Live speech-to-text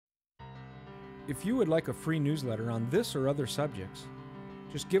If you would like a free newsletter on this or other subjects,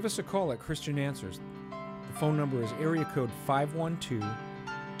 just give us a call at Christian Answers. The phone number is area code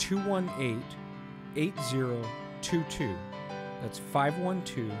 512-218-8022. That's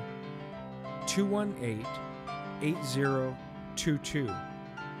 512-218-8022.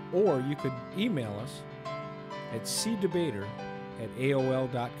 Or you could email us at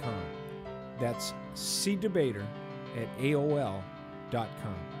cdebater@aol.com. That's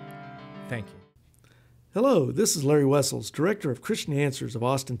cdebater@aol.com. Thank you. Hello, this is Larry Wessels, Director of Christian Answers of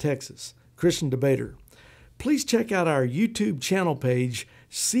Austin, Texas, Christian Debater. Please check out our YouTube channel page,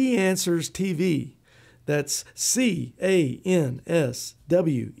 C Answers TV. That's CANSWERS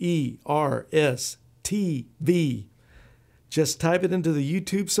TV. Just type it into the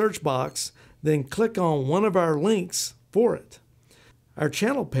YouTube search box, then click on one of our links for it. Our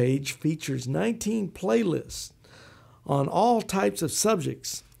channel page features 19 playlists on all types of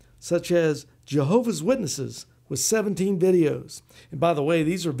subjects, such as Jehovah's Witnesses with 17 videos. And by the way,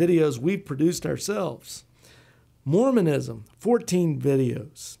 these are videos we've produced ourselves. Mormonism, 14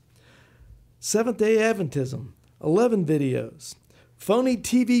 videos. Seventh-day Adventism, 11 videos. Phony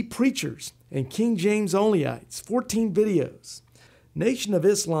TV preachers and King James Onlyites, 14 videos. Nation of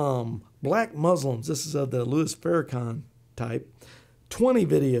Islam, Black Muslims, this is of the Louis Farrakhan type, 20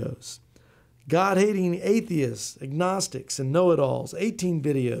 videos. God-hating atheists, agnostics, and know-it-alls, 18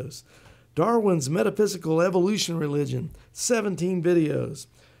 videos. Darwin's Metaphysical Evolution Religion, 17 videos.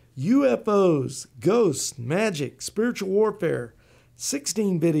 UFOs, ghosts, magic, spiritual warfare,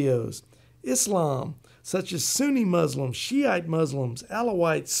 16 videos. Islam, such as Sunni Muslims, Shiite Muslims,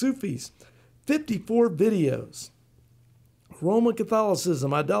 Alawites, Sufis, 54 videos. Roman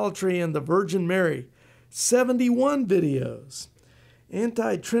Catholicism, idolatry, and the Virgin Mary, 71 videos.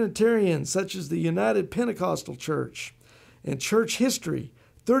 Anti-Trinitarians, such as the United Pentecostal Church, and church history,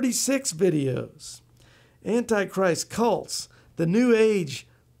 36 videos. Antichrist cults, the New Age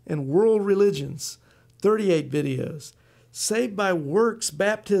and world religions, 38 videos. Saved by Works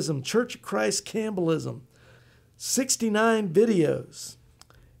Baptism, Church of Christ Campbellism, 69 videos.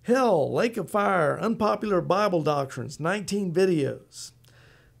 Hell, Lake of Fire, Unpopular Bible Doctrines, 19 videos.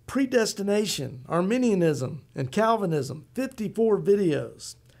 Predestination, Arminianism, and Calvinism, 54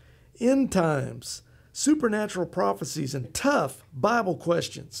 videos. End Times, Supernatural Prophecies, and Tough Bible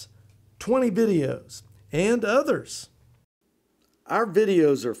Questions, 20 videos, and others. Our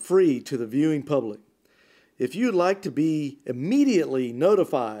videos are free to the viewing public. If you'd like to be immediately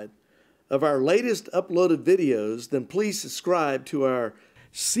notified of our latest uploaded videos, then please subscribe to our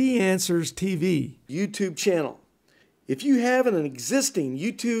C Answers TV YouTube channel. If you have an existing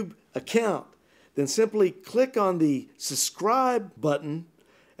YouTube account, then simply click on the subscribe button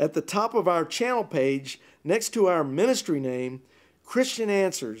at the top of our channel page next to our ministry name, Christian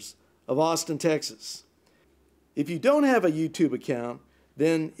Answers of Austin, Texas. If you don't have a YouTube account,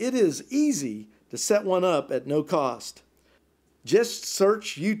 then it is easy to set one up at no cost. Just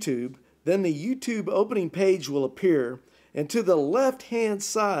search YouTube, then the YouTube opening page will appear, and to the left-hand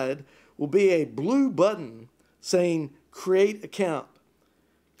side will be a blue button saying Create Account.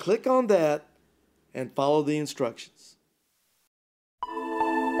 Click on that and follow the instructions.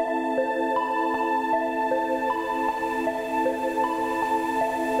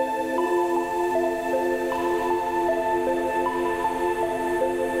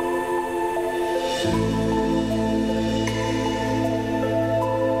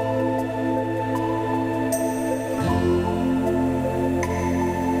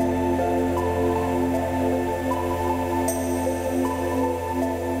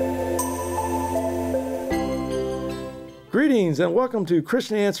 Greetings and welcome to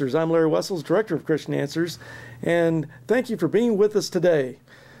Christian Answers. I'm Larry Wessels, Director of Christian Answers, and thank you for being with us today.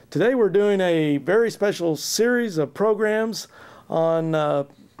 Today we're doing a very special series of programs on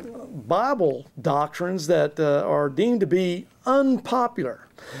Bible doctrines that are deemed to be unpopular.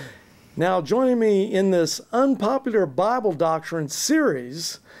 Now, joining me in this Unpopular Bible Doctrine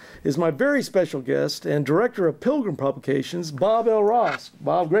series is my very special guest and Director of Pilgrim Publications, Bob L. Ross.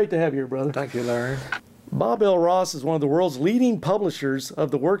 Bob, great to have you here, brother. Thank you, Larry. Bob L. Ross is one of the world's leading publishers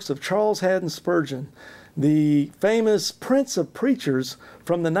of the works of Charles Haddon Spurgeon, the famous Prince of Preachers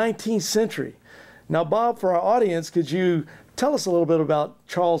from the 19th century. Now, Bob, for our audience, could you tell us a little bit about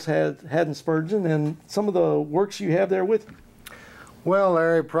Charles Haddon Spurgeon and some of the works you have there with you? Well,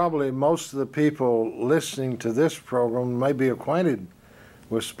 Larry, probably most of the people listening to this program may be acquainted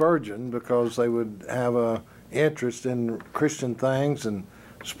with Spurgeon because they would have an interest in Christian things, and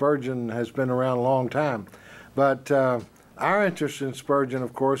Spurgeon has been around a long time. But our interest in Spurgeon,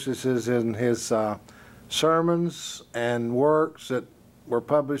 of course, is in his sermons and works that were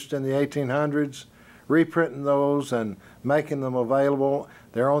published in the 1800s, reprinting those and making them available.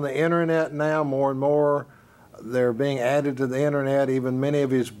 They're on the internet now more and more. They're being added to the internet, even many of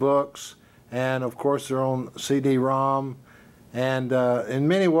his books. And of course, they're on CD-ROM. And in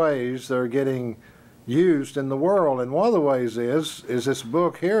many ways, they're getting used in the world. And one of the ways is this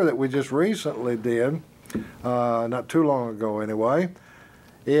book here that we just recently did, not too long ago anyway.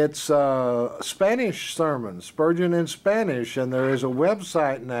 It's Spanish sermons, Spurgeon in Spanish, and there is a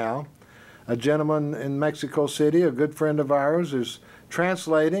website now. A gentleman in Mexico City, a good friend of ours, is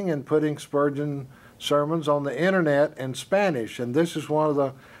translating and putting Spurgeon sermons on the internet in Spanish. And this is one of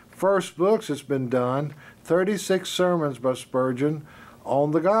the first books that's been done, 36 sermons by Spurgeon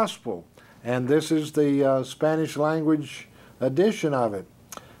on the gospel. And this is the Spanish language edition of it.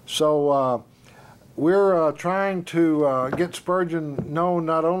 So we're trying to get Spurgeon known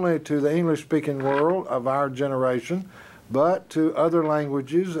not only to the English-speaking world of our generation, but to other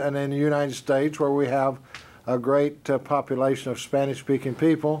languages, and in the United States, where we have a great population of Spanish-speaking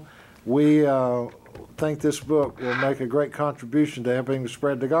people. We think this book will make a great contribution to helping to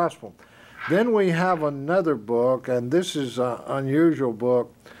spread the gospel. Then we have another book, and this is an unusual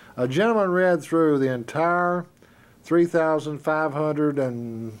book. A gentleman read through the entire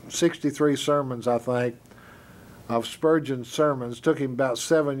 3,563 sermons, I think, of Spurgeon's sermons. It took him about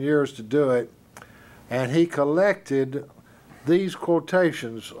 7 years to do it. And he collected these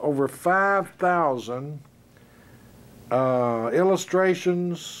quotations, over 5,000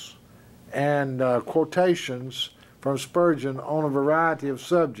 illustrations and quotations from Spurgeon on a variety of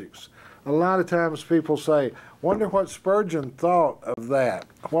subjects. A lot of times people say, wonder what Spurgeon thought of that,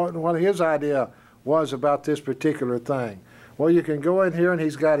 what his idea was about this particular thing. Well, you can go in here and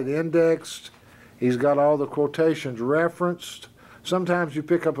he's got it indexed. He's got all the quotations referenced. Sometimes you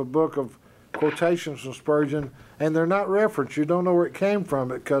pick up a book of quotations from Spurgeon and they're not referenced. You don't know where it came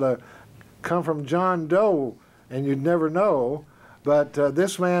from. It could have come from John Doe and you'd never know. But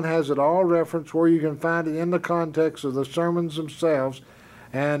this man has it all referenced where you can find it in the context of the sermons themselves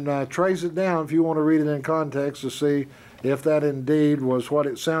and trace it down if you want to read it in context to see if that indeed was what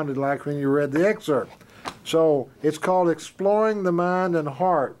it sounded like when you read the excerpt. So it's called Exploring the Mind and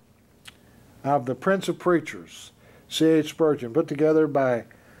Heart of the Prince of Preachers, C.H. Spurgeon, put together by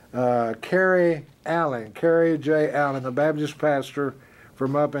Carrie J. Allen, a Baptist pastor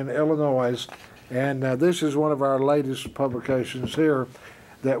from up in Illinois. And this is one of our latest publications here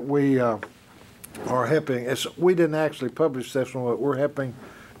that we are helping. We didn't actually publish this one, but we're helping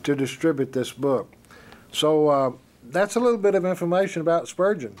to distribute this book. So that's a little bit of information about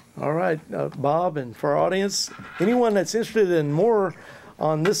Spurgeon. All right, Bob, and for our audience, anyone that's interested in more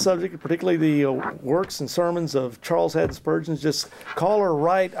on this subject, particularly the works and sermons of Charles Haddon Spurgeon, just call or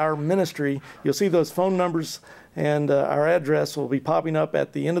write our ministry. You'll see those phone numbers and our address will be popping up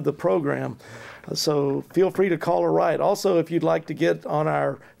at the end of the program. So feel free to call or write. Also, if you'd like to get on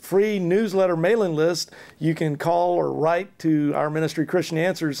our free newsletter mailing list, you can call or write to our ministry, Christian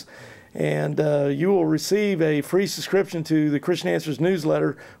Answers, and you will receive a free subscription to the Christian Answers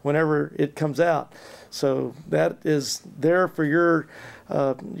newsletter whenever it comes out. So that is there for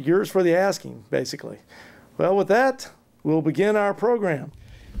yours for the asking, basically. Well, with that, we'll begin our program.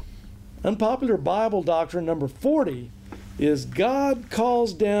 Unpopular Bible Doctrine number 40 is God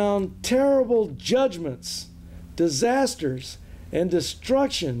calls down terrible judgments, disasters, and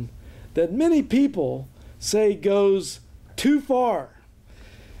destruction that many people say goes too far.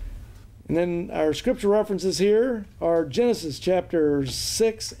 And then our scripture references here are Genesis chapter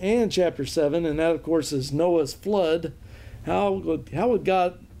 6 and chapter 7, and that, of course, is Noah's flood. How would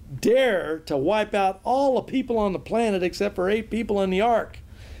God dare to wipe out all the people on the planet except for 8 people in the ark?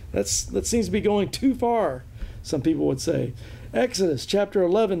 That seems to be going too far, some people would say. Exodus chapter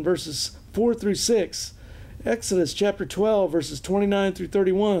 11, verses 4 through 6. Exodus chapter 12, verses 29 through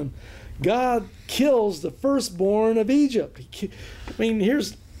 31. God kills the firstborn of Egypt.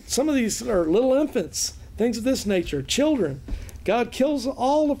 Here's some of these are little infants, things of this nature, children. God kills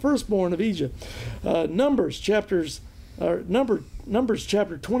all the firstborn of Egypt. Numbers chapter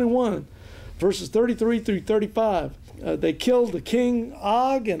 21, verses 33 through 35. They killed the king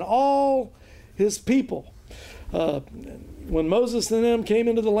Og and all his people. When Moses and them came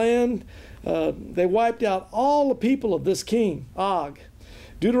into the land, they wiped out all the people of this king, Og.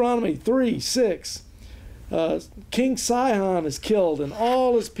 Deuteronomy 3:6. King Sihon is killed and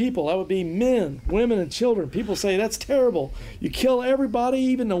all his people. That would be men, women, and children. People say that's terrible. You kill everybody,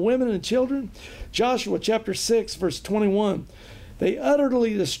 even the women and children. Joshua chapter 6, verse 21. They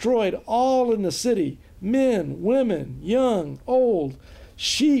utterly destroyed all in the city, men, women, young, old,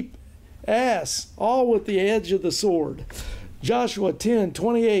 sheep, ass, all with the edge of the sword. Joshua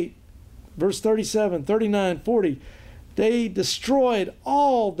 10:28, verse 37, 39, 40. They destroyed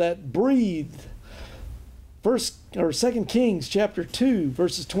all that breathed. 2 Kings chapter 2,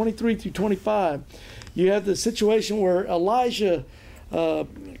 verses 23 through 25. You have the situation where Elijah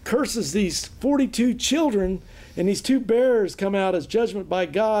curses these 42 children, and these two bears come out as judgment by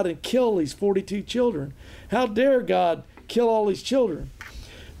God and kill these 42 children. How dare God kill all these children?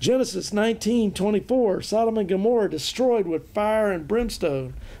 Genesis 19:24, Sodom and Gomorrah destroyed with fire and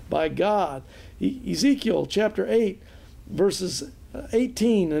brimstone by God. Ezekiel chapter 8, verses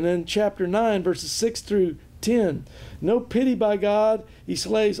 18, and then chapter 9, verses 6 through 10. No pity by God. He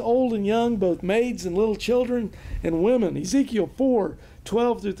slays old and young, both maids and little children and women. Ezekiel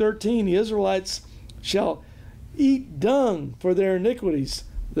 4:12 through 13. The Israelites shall eat dung for their iniquities,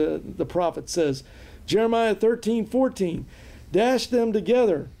 the prophet says. Jeremiah 13:14. Dash them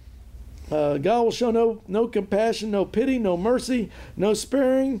together. God will show no compassion, no pity, no mercy, no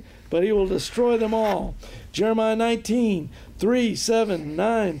sparing, but he will destroy them all. Jeremiah 19:3, 7,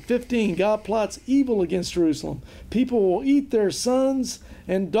 9, 15. God plots evil against Jerusalem. People will eat their sons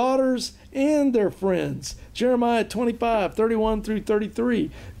and daughters and their friends. Jeremiah 25:31 through 33.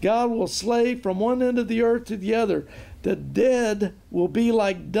 God will slay from one end of the earth to the other. The dead will be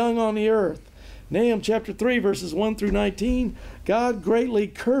like dung on the earth. Nahum chapter 3, verses 1 through 19. God greatly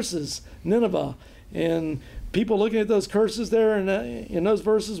curses Nineveh. And people looking at those curses there in those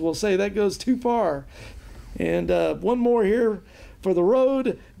verses will say that goes too far. And one more here for the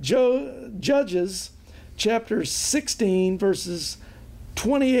road. Judges chapter 16, verses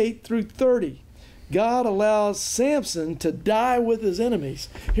 28 through 30. God allows Samson to die with his enemies.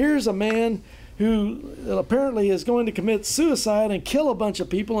 Here's a man who apparently is going to commit suicide and kill a bunch of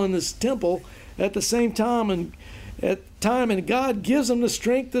people in this temple at the same time, and God gives him the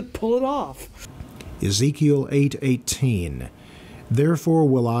strength to pull it off. Ezekiel 8:18. Therefore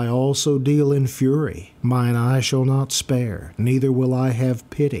will I also deal in fury, mine eye shall not spare, neither will I have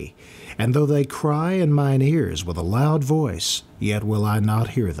pity. And though they cry in mine ears with a loud voice, yet will I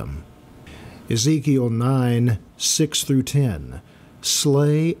not hear them. Ezekiel 9:6 through 10.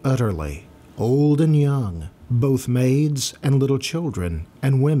 Slay utterly, old and young, both maids and little children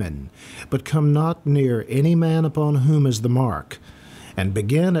and women, but come not near any man upon whom is the mark, and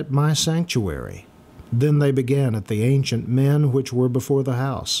begin at my sanctuary. Then they began at the ancient men which were before the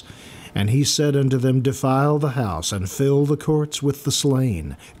house. And he said unto them, Defile the house, and fill the courts with the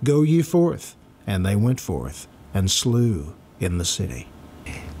slain. Go ye forth. And they went forth, and slew in the city.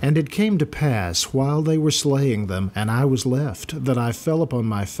 And it came to pass, while they were slaying them, and I was left, that I fell upon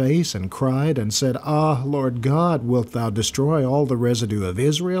my face, and cried, and said, Ah, Lord God, wilt thou destroy all the residue of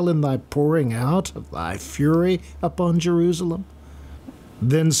Israel in thy pouring out of thy fury upon Jerusalem?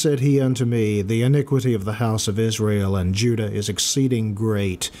 Then said he unto me, The iniquity of the house of Israel and Judah is exceeding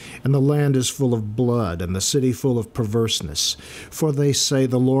great, and the land is full of blood, and the city full of perverseness. For they say,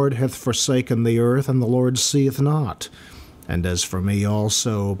 The Lord hath forsaken the earth, and the Lord seeth not. And as for me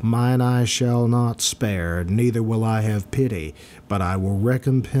also, mine eye shall not spare, neither will I have pity, but I will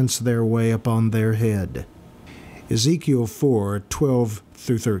recompense their way upon their head. Ezekiel 4:12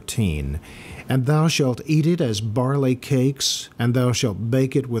 through 13. And thou shalt eat it as barley cakes, and thou shalt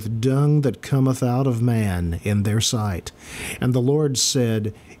bake it with dung that cometh out of man in their sight. And the Lord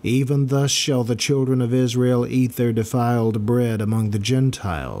said, Even thus shall the children of Israel eat their defiled bread among the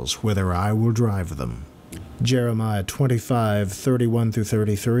Gentiles, whither I will drive them. Jeremiah 25:31 through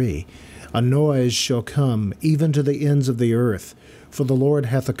 33. A noise shall come even to the ends of the earth, for the Lord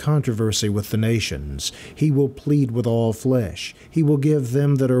hath a controversy with the nations. He will plead with all flesh. He will give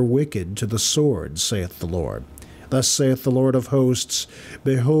them that are wicked to the sword, saith the Lord. Thus saith the Lord of hosts,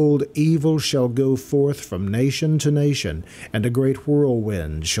 Behold, evil shall go forth from nation to nation, and a great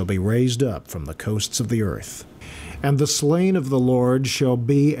whirlwind shall be raised up from the coasts of the earth. And the slain of the Lord shall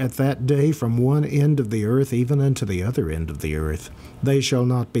be at that day from one end of the earth even unto the other end of the earth. They shall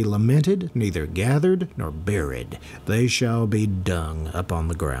not be lamented, neither gathered nor buried. They shall be dung upon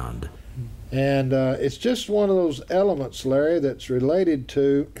the ground. And it's just one of those elements, Larry, that's related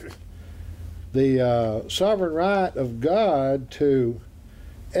to the sovereign right of God to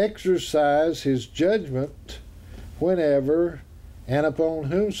exercise his judgment whenever and upon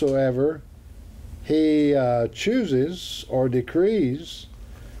whomsoever he chooses or decrees,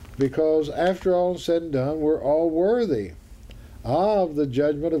 because after all is said and done, we're all worthy of the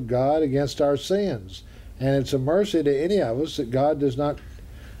judgment of God against our sins. And it's a mercy to any of us that God does not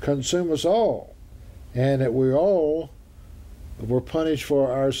consume us all, and that we all were punished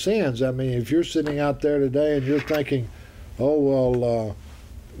for our sins. I mean, if you're sitting out there today and you're thinking, oh, well,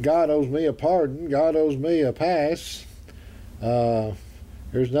 God owes me a pardon, God owes me a pass,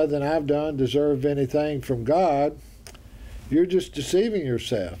 There's nothing I've done deserve anything from God. You're just deceiving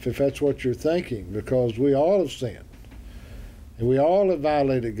yourself if that's what you're thinking, because we all have sinned. And we all have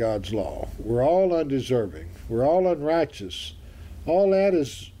violated God's law. We're all undeserving. We're all unrighteous. All that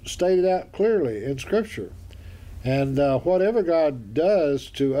is stated out clearly in Scripture. And whatever God does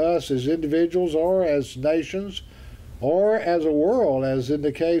to us as individuals or as nations or as a world, as in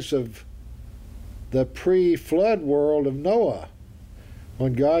the case of the pre-flood world of Noah,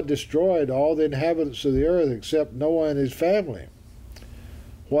 when God destroyed all the inhabitants of the earth except Noah and his family.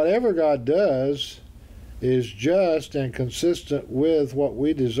 Whatever God does is just and consistent with what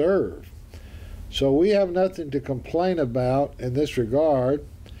we deserve. So we have nothing to complain about in this regard,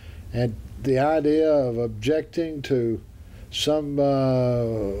 and the idea of objecting to some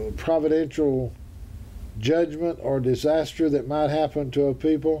providential judgment or disaster that might happen to a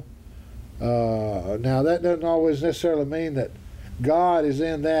people. Now that doesn't always necessarily mean that God is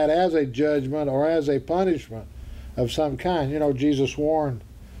in that as a judgment or as a punishment of some kind. You know, Jesus warned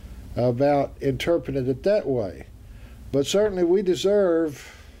about interpreting it that way. But certainly we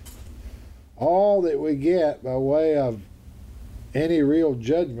deserve all that we get by way of any real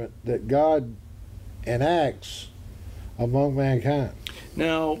judgment that God enacts among mankind.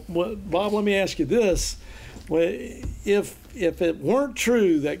 Now, Bob, let me ask you this. If it weren't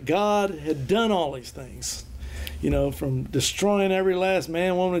true that God had done all these things, you know, from destroying every last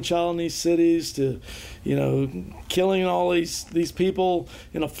man, woman, and child in these cities to, you know, killing all these people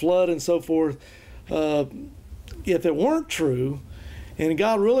in a flood and so forth, if it weren't true, and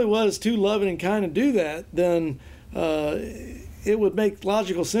God really was too loving and kind to do that, then it would make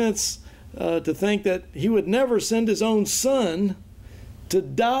logical sense to think that he would never send his own son to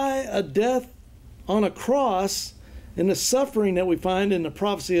die a death on a cross in the suffering that we find in the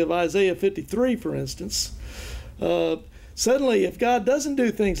prophecy of Isaiah 53, for instance. Suddenly, if God doesn't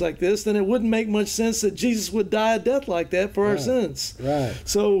do things like this, then it wouldn't make much sense that Jesus would die a death like that for our sins. Right.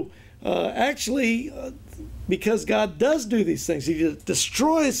 So actually, because God does do these things, he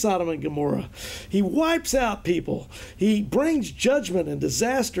destroys Sodom and Gomorrah, he wipes out people, he brings judgment and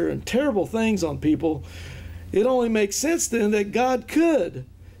disaster and terrible things on people, it only makes sense then that God could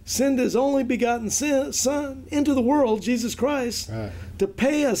send his only begotten son into the world, Jesus Christ, to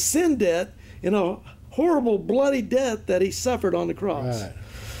pay a sin debt in a horrible bloody death that he suffered on the cross.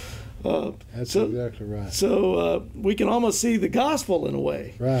 Right. That's exactly right. So we can almost see the gospel in a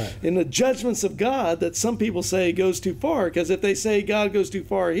way. Right. In the judgments of God that some people say goes too far, because if they say God goes too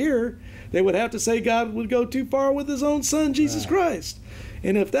far here, they would have to say God would go too far with his own son, Jesus Christ.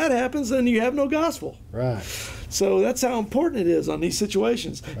 And if that happens, then you have no gospel. Right. So that's how important it is on these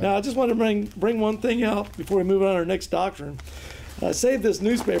situations. Right. Now, I just want to bring one thing out before we move on to our next doctrine. I saved this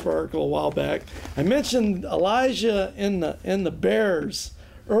newspaper article a while back. I mentioned Elijah and the bears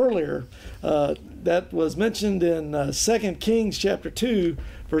earlier. That was mentioned in 2 Kings chapter 2,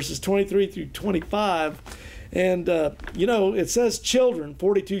 verses 23 through 25. And, you know, it says children,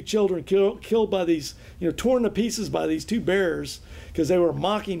 42 children killed by these, you know, torn to pieces by these two bears because they were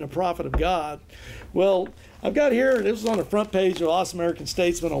mocking the prophet of God. Well, I've got here, this was on the front page of Awesome American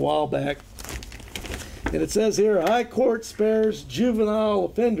Statesman a while back. And it says here, High Court spares juvenile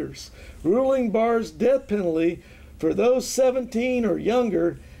offenders. Ruling bars death penalty for those 17 or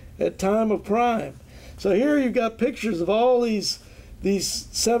younger at time of crime. So here you've got pictures of all these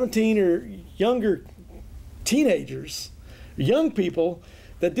 17 or younger teenagers, young people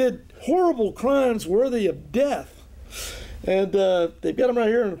that did horrible crimes worthy of death. And they've got them right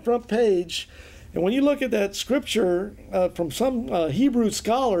here on the front page. And when you look at that scripture from some Hebrew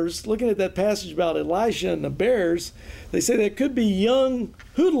scholars, looking at that passage about Elisha and the bears, they say that could be young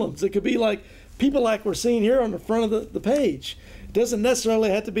hoodlums. It could be like people like we're seeing here on the front of the page. It doesn't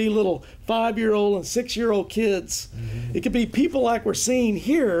necessarily have to be little 5-year-old and 6-year-old kids. Mm-hmm. It could be people like we're seeing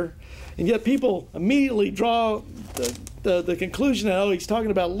here, and yet people immediately draw the conclusion that, oh, he's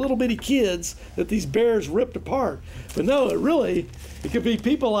talking about little bitty kids that these bears ripped apart. But no, it could be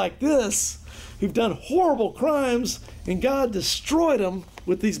people like this who've done horrible crimes, and God destroyed them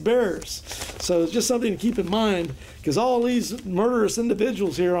with these bears. So it's just something to keep in mind, because all these murderous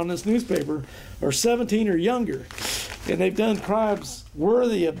individuals here on this newspaper are 17 or younger, and they've done crimes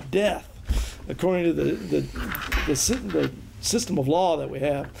worthy of death, according to the system of law that we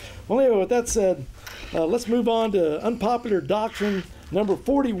have. Well, anyway, with that said, let's move on to Unpopular Doctrine number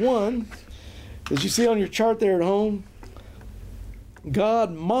 41. As you see on your chart there at home,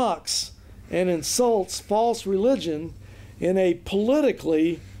 God mocks and insults false religion in a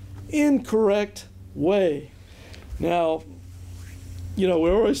politically incorrect way. Now, you know,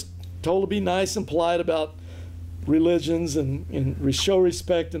 we're always told to be nice and polite about religions and show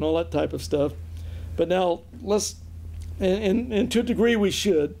respect and all that type of stuff. But now and to a degree we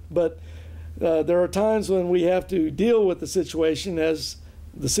should, but there are times when we have to deal with the situation as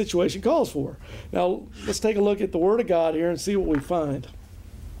the situation calls for. Now let's take a look at the Word of God here and see what we find.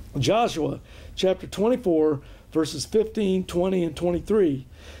 Joshua chapter 24, verses 15, 20, and 23.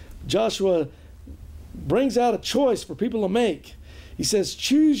 Joshua brings out a choice for people to make. He says,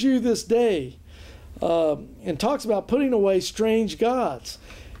 choose you this day, and talks about putting away strange gods.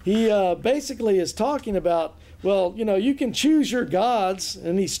 He basically is talking about, well, you know, you can choose your gods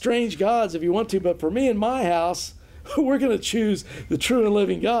and these strange gods if you want to, but for me and my house, we're going to choose the true and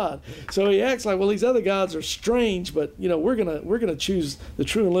living God. So he acts like, well, these other gods are strange, but you know, we're going to choose the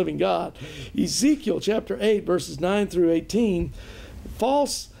true and living God. Ezekiel chapter 8, verses 9 through 18,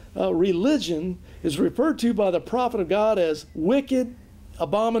 false religion is referred to by the prophet of God as wicked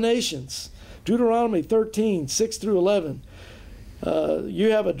abominations. Deuteronomy 13, 6 through 11.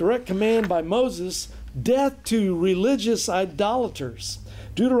 You have a direct command by Moses, death to religious idolaters.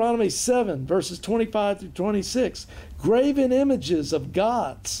 Deuteronomy 7, verses 25 through 26. Graven images of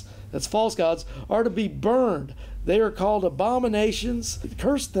gods, that's false gods, are to be burned. They are called abominations,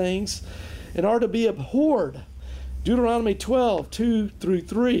 cursed things, and are to be abhorred. Deuteronomy 12, 2 through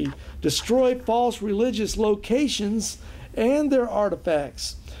 3. Destroy false religious locations and their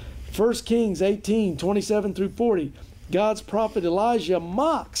artifacts. 1 Kings 18, 27 through 40. God's prophet Elijah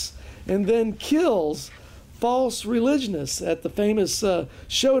mocks and then kills false religionists at the famous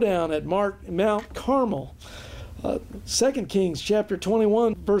showdown at Mount Carmel. 2 Kings chapter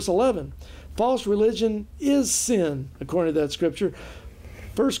 21, verse 11. False religion is sin, according to that scripture.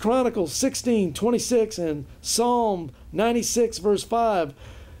 1 Chronicles 16, 26, and Psalm 96, verse 5.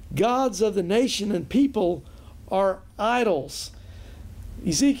 Gods of the nation and people are idols.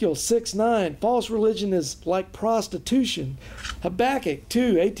 Ezekiel 6, 9. False religion is like prostitution. Habakkuk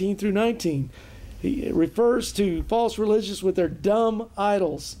 2, 18 through 19. He refers to false religions with their dumb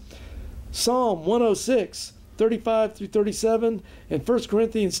idols. Psalm 106, 35 through 37, and 1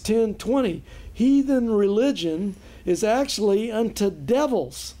 Corinthians 10, 20. Heathen religion is actually unto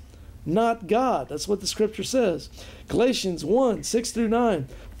devils, not God. That's what the scripture says. Galatians 1, 6 through 9.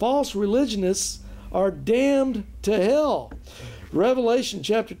 False religionists are damned to hell. Revelation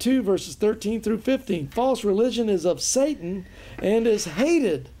chapter 2, verses 13 through 15. False religion is of Satan and is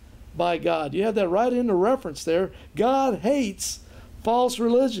hated by God. You have that right in the reference there. God hates false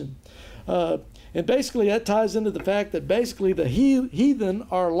religion. And basically that ties into the fact that basically the heathen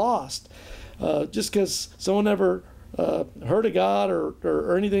are lost. Just because someone never heard of God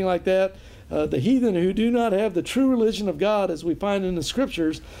or anything like that, the heathen who do not have the true religion of God, as we find in the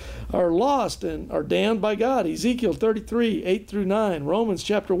scriptures, are lost and are damned by God. Ezekiel 33, 8 through 9. Romans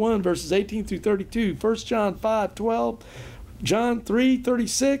chapter 1, verses 18 through 32. 1 John 5, 12. John 3,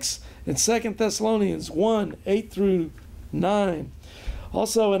 36. And 2 Thessalonians 1, 8 through 9.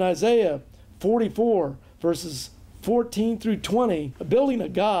 Also in Isaiah 44, verses 14 through 20, building a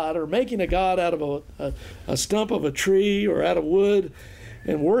god or making a god out of a stump of a tree or out of wood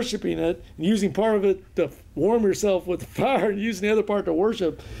and worshiping it, and using part of it to warm yourself with fire and using the other part to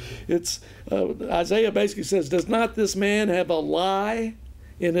worship. It's Isaiah basically says, does not this man have a lie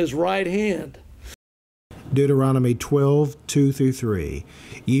in his right hand? Deuteronomy 12, 2 through 3.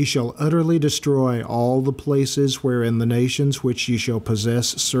 Ye shall utterly destroy all the places wherein the nations which ye shall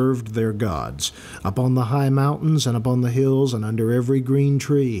possess served their gods, upon the high mountains and upon the hills and under every green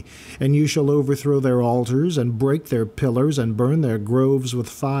tree. And you shall overthrow their altars, and break their pillars, and burn their groves with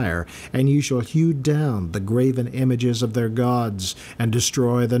fire. And you shall hew down the graven images of their gods, and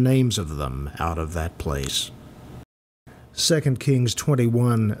destroy the names of them out of that place. 2 Kings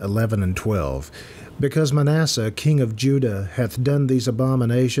 21, 11 and 12. Because Manasseh, king of Judah, hath done these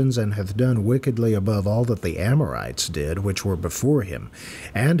abominations, and hath done wickedly above all that the Amorites did, which were before him,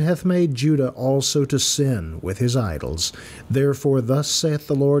 and hath made Judah also to sin with his idols. Therefore thus saith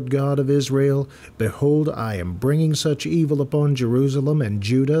the Lord God of Israel, Behold, I am bringing such evil upon Jerusalem and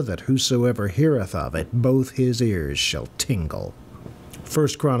Judah, that whosoever heareth of it, both his ears shall tingle. 1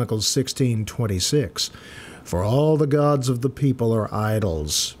 Chronicles 16, 26. For all the gods of the people are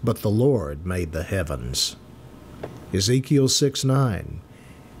idols, but the Lord made the heavens. Ezekiel 6, 9.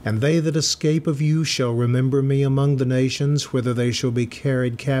 And they that escape of you shall remember me among the nations, whither they shall be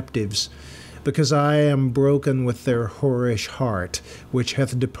carried captives, because I am broken with their whorish heart, which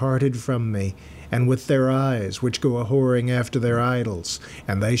hath departed from me, and with their eyes, which go a-whoring after their idols,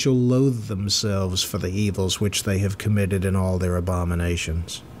 and they shall loathe themselves for the evils which they have committed in all their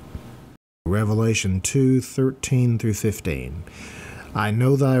abominations. Revelation 2, 13 through 15. I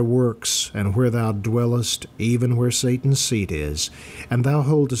know thy works, and where thou dwellest, even where Satan's seat is, and thou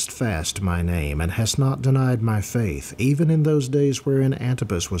holdest fast my name, and hast not denied my faith, even in those days wherein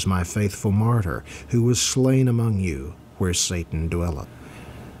Antipas was my faithful martyr, who was slain among you, where Satan dwelleth.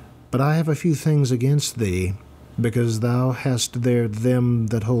 But I have a few things against thee, because thou hast there them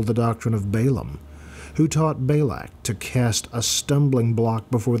that hold the doctrine of Balaam, who taught Balak to cast a stumbling block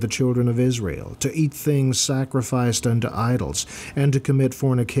before the children of Israel, to eat things sacrificed unto idols, and to commit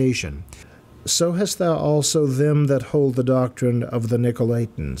fornication. So hast thou also them that hold the doctrine of the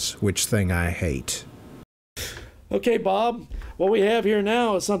Nicolaitans, which thing I hate. Okay, Bob, what we have here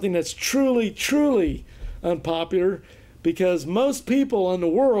now is something that's truly, truly unpopular, because most people in the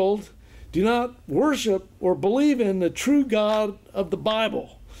world do not worship or believe in the true God of the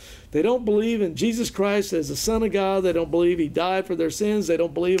Bible. They don't believe in Jesus Christ as the Son of God. They don't believe he died for their sins. They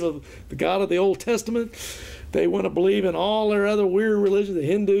don't believe of the God of the Old Testament. They want to believe in all their other weird religions. The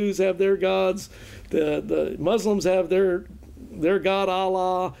Hindus have their gods. The Muslims have their God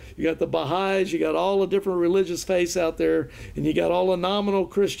Allah. You got the Baha'is. You got all the different religious faiths out there. And you got all the nominal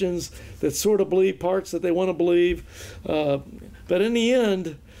Christians that sort of believe parts that they want to believe. But in the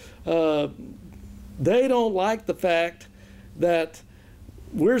end, they don't like the fact that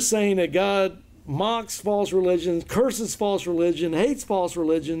we're saying that God mocks false religion, curses false religion, hates false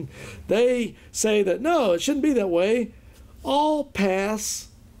religion. They say that, no, it shouldn't be that way. All paths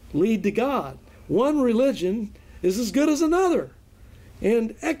lead to God. One religion is as good as another.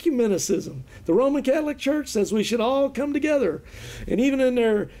 And ecumenicism. The Roman Catholic Church says we should all come together. And even in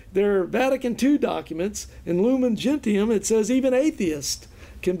their Vatican II documents, in Lumen Gentium, it says even atheists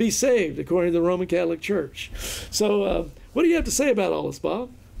can be saved, according to the Roman Catholic Church. So, what do you have to say about all this, Bob?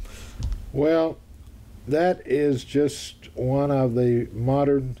 Well, that is just one of the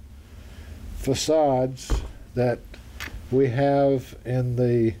modern facades that we have in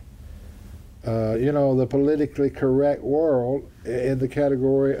the, the politically correct world in the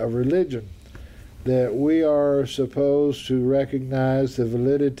category of religion, that we are supposed to recognize the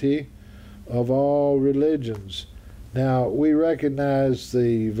validity of all religions. Now, we recognize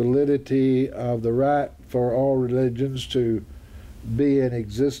the validity of the right for all religions to be in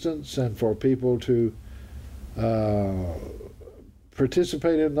existence and for people to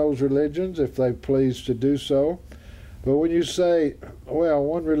participate in those religions if they please to do so. But when you say, well,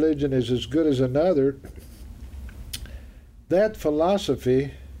 one religion is as good as another, that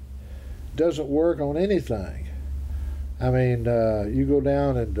philosophy doesn't work on anything. I mean, you go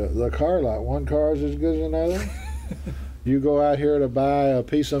down in the car lot, one car is as good as another. You go out here to buy a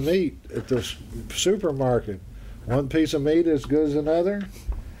piece of meat at the supermarket. One piece of meat is as good as another.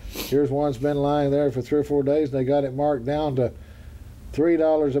 Here's one's been lying there for 3 or 4 days, and they got it marked down to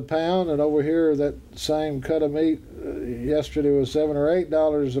 $3 a pound, and over here that same cut of meat yesterday was $7 or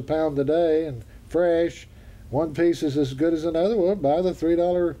 $8 a pound today, and fresh. One piece is as good as another. Well, buy the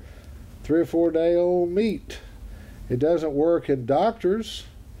 $3, 3 or 4 day old meat. It doesn't work in doctors.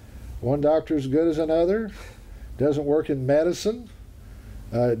 One doctor is as good as another. Doesn't work in medicine.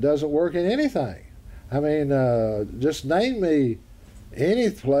 It doesn't work in anything. I mean, just name me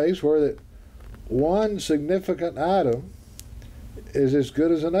any place where that one significant item is as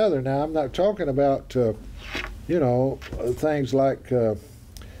good as another. Now, I'm not talking about, things like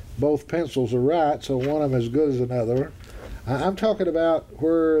both pencils are right, so one of them is as good as another. I'm talking about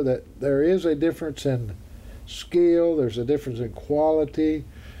where that there is a difference in skill, there's a difference in quality,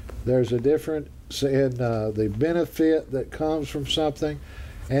 there's a difference in the benefit that comes from something.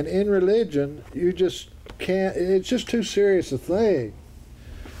 And in religion, you just can't, it's just too serious a thing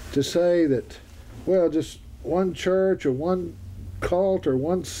to say that, well, just one church or one cult or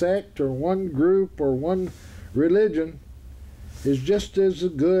one sect or one group or one religion is just as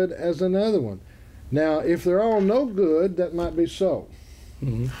good as another one. Now, if they're all no good, that might be so.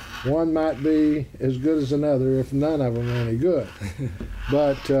 Mm-hmm. One might be as good as another if none of them are any good.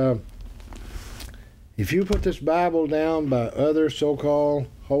 But if you put this Bible down by other so-called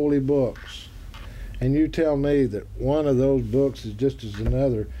holy books, and you tell me that one of those books is just as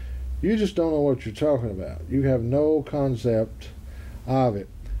another, you just don't know what you're talking about. You have no concept of it.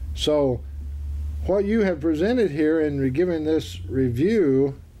 So what you have presented here in giving this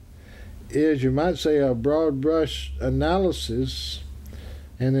review is, you might say, a broad brush analysis,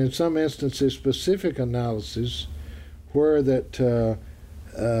 and in some instances specific analysis, where that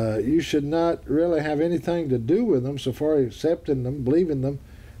you should not really have anything to do with them so far as accepting them, believing them,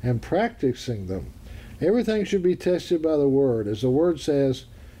 and practicing them. Everything should be tested by the Word. As the Word says,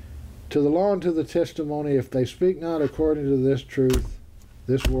 to the law and to the testimony, if they speak not according to this truth,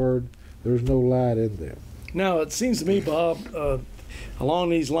 this Word, there's no light in them. Now, it seems to me, Bob, along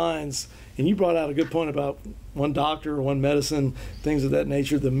these lines, and you brought out a good point about one doctor or one medicine, things of that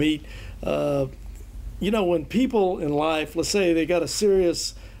nature, the meat. When people in life, let's say they got a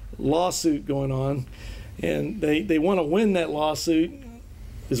serious lawsuit going on, and they want to win that lawsuit,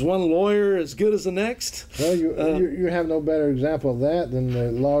 is one lawyer as good as the next? Well, you have no better example of that than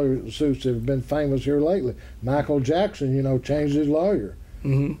the lawsuits that have been famous here lately. Michael Jackson, changed his lawyer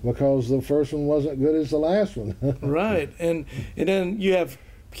because the first one wasn't good as the last one. Right, and then you have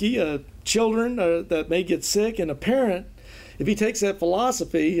children that may get sick, and a parent, if he takes that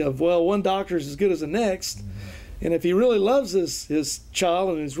philosophy of, well, one doctor is as good as the next, and if he really loves his child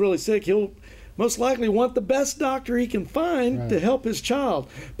and is really sick, he'll most likely want the best doctor he can find to help his child.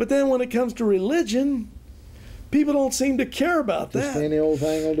 But then when it comes to religion, people don't seem to care about that. Just any old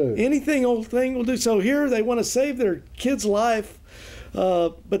thing will do. Anything old thing will do. So here they want to save their kid's life,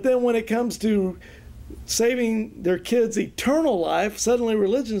 but then when it comes to saving their kids' eternal life, suddenly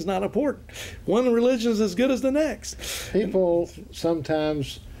religion is not important. One religion is as good as the next. People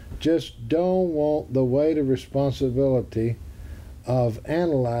sometimes just don't want the weight of responsibility of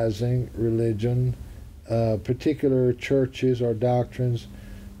analyzing religion, particular churches or doctrines,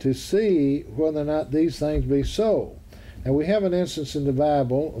 to see whether or not these things be so. And we have an instance in the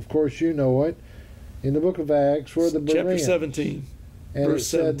Bible, of course you know it, in the book of Acts, where the Bereans, chapter 17. and it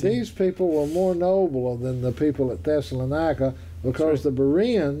said 17. these people were more noble than the people at Thessalonica, because the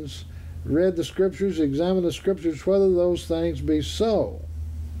Bereans read the Scriptures, examined the Scriptures, whether those things be so.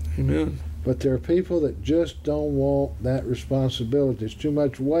 Amen. But there are people that just don't want that responsibility. It's too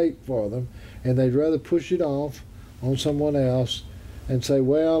much weight for them, and they'd rather push it off on someone else and say,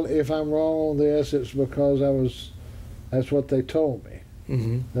 well, if I'm wrong on this, it's because that's what they told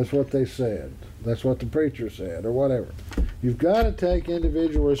me. That's what they said. That's what the preacher said, or whatever. You've got to take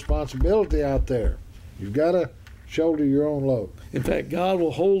individual responsibility out there. You've got to shoulder your own load. In fact, God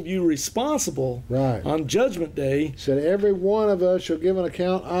will hold you responsible on Judgment Day. He said, every one of us shall give an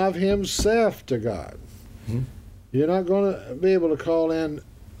account of himself to God. You're not going to be able to call in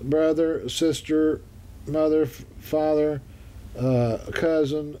brother, sister, mother, father,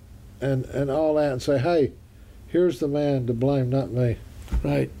 cousin, and all that and say, hey, here's the man to blame, not me.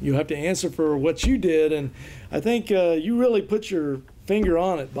 Right. You have to answer for what you did, and I think you really put your finger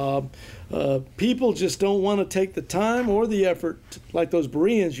on it, Bob. People just don't want to take the time or the effort, like those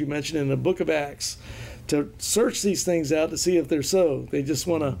Bereans you mentioned in the book of Acts, to search these things out to see if they're so. They just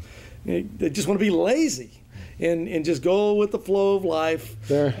want to be lazy and just go with the flow of life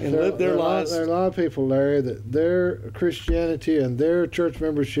and live their lives. There are a lot of people, Larry, that their Christianity and their church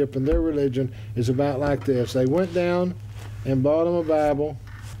membership and their religion is about like this. They went down and bought them a Bible.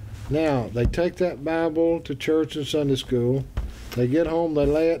 Now, they take that Bible to church and Sunday school. They get home, they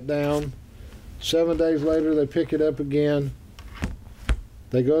lay it down. 7 days later, they pick it up again.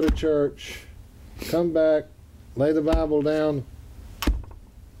 They go to church, come back, lay the Bible down,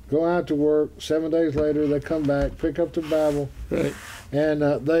 go out to work. 7 days later, they come back, pick up the Bible. Right.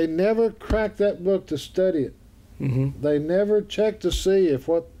 And they never crack that book to study it. They never check to see if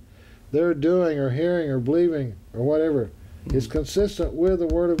what they're doing or hearing or believing or whatever is consistent with the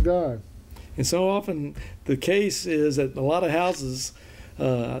Word of God. And so often the case is that a lot of houses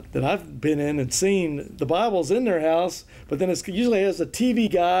that I've been in and seen, the Bible's in their house, but then it usually has a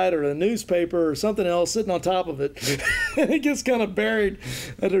TV guide or a newspaper or something else sitting on top of it. And it gets kind of buried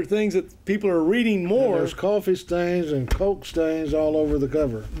under things that people are reading more. And there's coffee stains and Coke stains all over the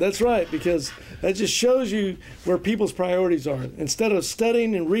cover. That's right, because that just shows you where people's priorities are. Instead of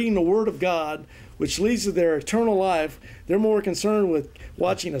studying and reading the Word of God, which leads to their eternal life, they're more concerned with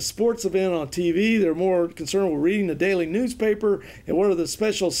watching a sports event on TV. They're more concerned with reading the daily newspaper and what are the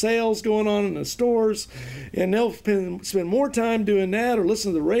special sales going on in the stores. And they'll spend more time doing that or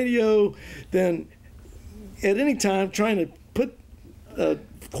listening to the radio than at any time trying to put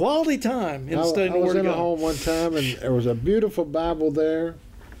quality time in studying the Word of God. I was in a home one time, and there was a beautiful Bible there.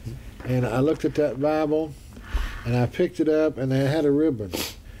 And I looked at that Bible, and I picked it up, and it had a ribbon.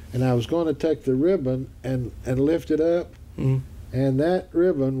 And I was going to take the ribbon and lift it up, and that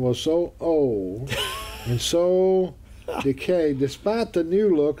ribbon was so old and so decayed, despite the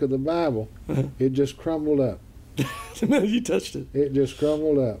new look of the Bible, it just crumbled up. You touched it. It just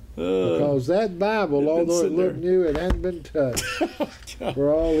crumbled up. Because that Bible, although it looked new, it hadn't been touched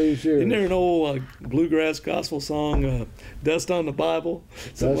for all these years. Isn't there an old bluegrass gospel song, Dust on the Bible?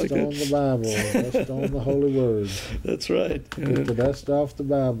 Dust on the Bible, dust on the Holy Word. That's right. Get the dust off the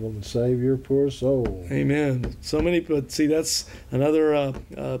Bible and save your poor soul. Amen. So many, but see, that's another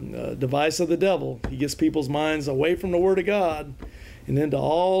device of the devil. He gets people's minds away from the Word of God and into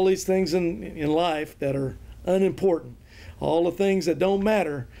all these things in life that are unimportant. all the things that don't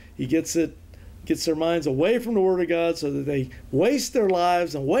matter. He gets their minds away from the Word of God so that they waste their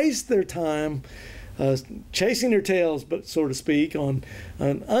lives and waste their time chasing their tails, but so to speak, on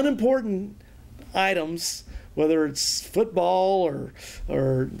unimportant items, whether it's football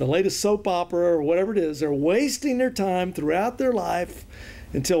or the latest soap opera or whatever it is. They're wasting their time throughout their life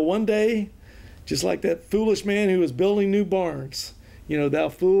until one day, just like that foolish man who was building new barns, thou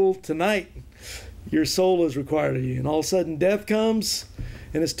fool, tonight your soul is required of you. And all of a sudden death comes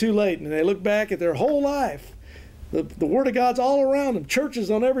and it's too late. And they look back at their whole life. The Word of God's all around them, churches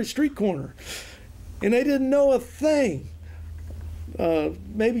on every street corner. And they didn't know a thing.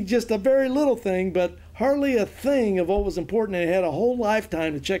 Maybe just a very little thing, but hardly a thing of what was important. They had a whole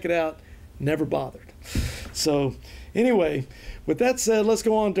lifetime to check it out, never bothered. So anyway, with that said, let's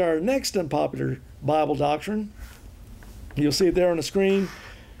go on to our next unpopular Bible doctrine. You'll see it there on the screen.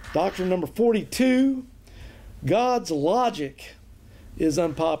 Doctrine number 42, God's logic is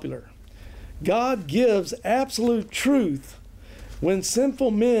unpopular. God gives absolute truth when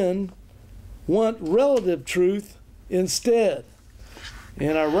sinful men want relative truth instead.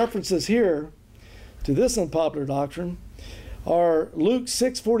 And our references here to this unpopular doctrine are Luke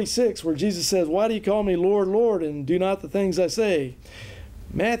 6:46, where Jesus says, "Why do you call me Lord, Lord, and do not the things I say?"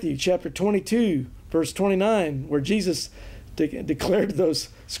 Matthew chapter 22, verse 29, where Jesus declared to those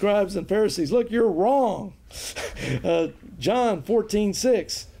scribes and Pharisees, "Look, you're wrong." John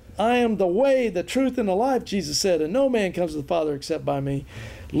 14:6, "I am the way, the truth, and the life," Jesus said, "and no man comes to the Father except by me."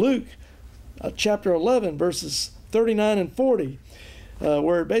 Luke chapter 11, verses 39 and 40,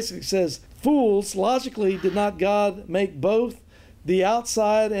 where it basically says, "Fools, logically did not God make both the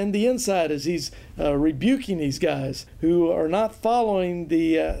outside and the inside?" as he's rebuking these guys who are not following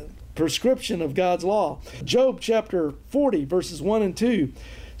the prescription of God's law. Job chapter 40, verses 1 and 2,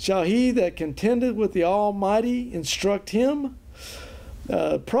 "Shall he that contended with the Almighty instruct him?"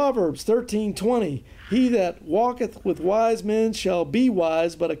 Proverbs 13:20, "He that walketh with wise men shall be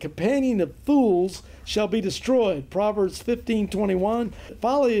wise, but a companion of fools shall be destroyed." Proverbs 15:21,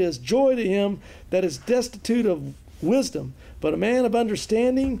 "Folly is joy to him that is destitute of wisdom, but a man of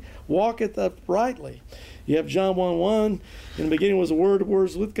understanding walketh uprightly." You have John 1:1, "In the beginning was the Word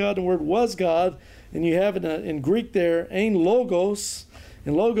was with God, and the Word was God." And you have in Greek there, ein logos.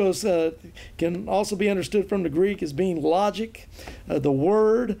 And logos can also be understood from the Greek as being logic, the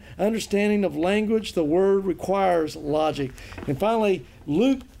word, understanding of language. The word requires logic. And finally,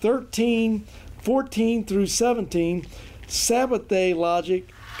 Luke 13:14 through 17, Sabbath day logic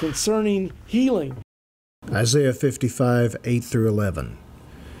concerning healing. Isaiah 55:8 through 11.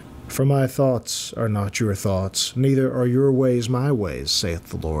 "For my thoughts are not your thoughts, neither are your ways my ways, saith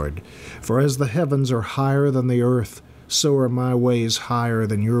the Lord. For as the heavens are higher than the earth, so are my ways higher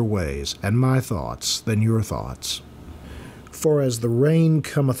than your ways, and my thoughts than your thoughts. For as the rain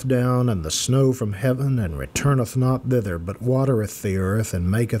cometh down, and the snow from heaven, and returneth not thither, but watereth the earth, and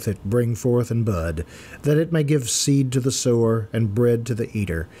maketh it bring forth and bud, that it may give seed to the sower, and bread to the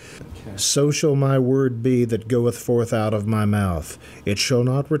eater, so shall my word be that goeth forth out of my mouth. It shall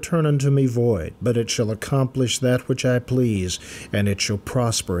not return unto me void, but it shall accomplish that which I please, and it shall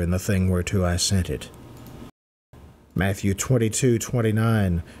prosper in the thing whereto I sent it." Matthew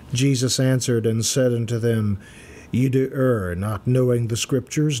 22:29, "Jesus answered and said unto them, Ye do err, not knowing the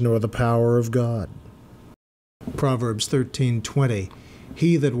Scriptures, nor the power of God." Proverbs 13:20,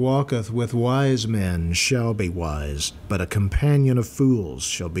 "He that walketh with wise men shall be wise, but a companion of fools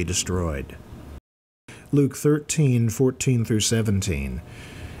shall be destroyed." Luke 13:14 through 17,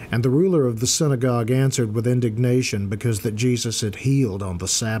 "And the ruler of the synagogue answered with indignation, because that Jesus had healed on the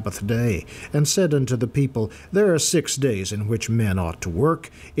Sabbath day, and said unto the people, There are 6 days in which men ought to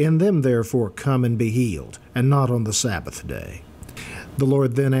work. In them therefore come and be healed, and not on the Sabbath day. The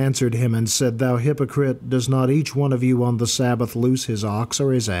Lord then answered him and said, Thou hypocrite, does not each one of you on the Sabbath loose his ox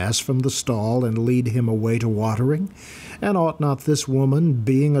or his ass from the stall, and lead him away to watering? And ought not this woman,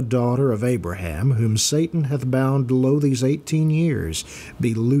 being a daughter of Abraham, whom Satan hath bound lo these 18 years,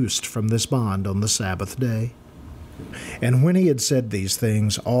 be loosed from this bond on the Sabbath day? And when he had said these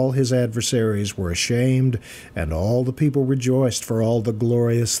things, all his adversaries were ashamed, and all the people rejoiced for all the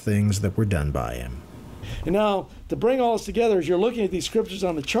glorious things that were done by him." And now, to bring all this together, as you're looking at these scriptures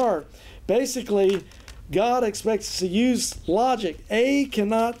on the chart, basically, God expects us to use logic. A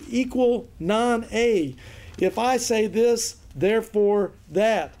cannot equal non-A. If I say this, therefore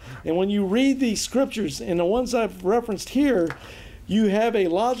that. And when you read these scriptures, and the ones I've referenced here, you have a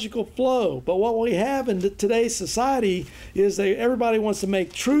logical flow. But what we have in today's society is that everybody wants to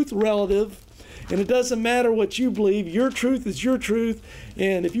make truth relative and it doesn't matter what you believe. Your truth is your truth,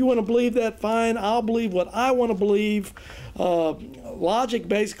 and if you want to believe that, fine. I'll believe what I want to believe. Logic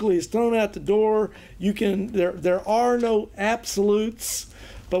basically is thrown out the door. There are no absolutes.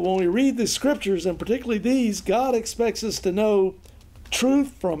 But when we read the scriptures, and particularly these, God expects us to know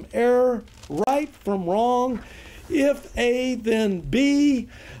truth from error, right from wrong. If A, then B.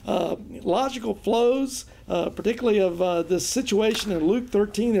 Logical flows, particularly of this situation in Luke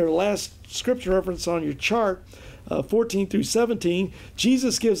 13, their last scripture reference on your chart, 14 through 17.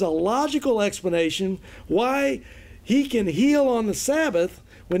 Jesus gives a logical explanation why he can heal on the Sabbath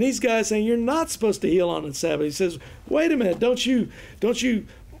when these guys saying you're not supposed to heal on the Sabbath. He says, wait a minute, don't you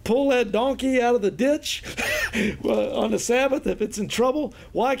pull that donkey out of the ditch on the Sabbath if it's in trouble?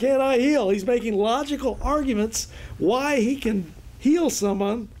 Why can't I heal? He's making logical arguments why he can heal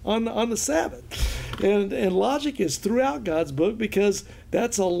someone on the Sabbath. And logic is throughout God's book because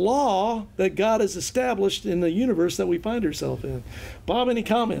that's a law that God has established in the universe that we find ourselves in. Bob, any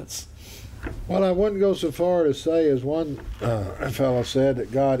comments? Well, I wouldn't go so far to say, as one fellow said,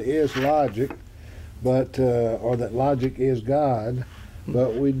 that God is logic, but or that logic is God.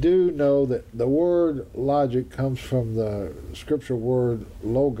 But we do know that the word logic comes from the scripture word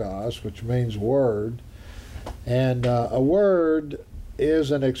logos, which means word. And a word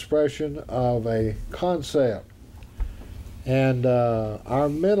is an expression of a concept. And our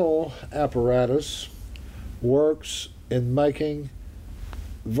mental apparatus works in making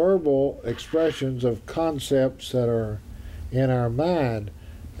verbal expressions of concepts that are in our mind.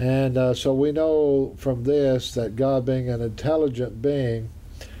 And so we know from this that God being an intelligent being,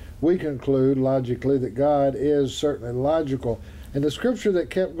 we conclude logically that God is certainly logical. And the scripture that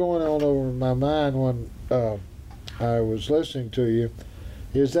kept going on over my mind when I was listening to you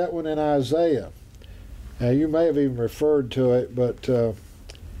is that one in Isaiah. Now, you may have even referred to it, but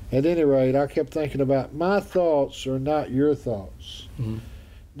at any rate, I kept thinking about my thoughts are not your thoughts. Mm-hmm.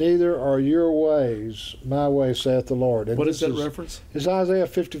 Neither are your ways my ways, saith the Lord. And what is that reference? It's Isaiah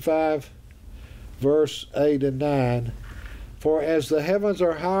 55, verse 8 and 9. For as the heavens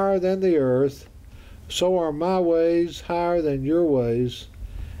are higher than the earth, so are my ways higher than your ways,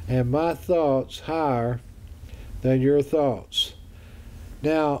 and my thoughts higher than your thoughts.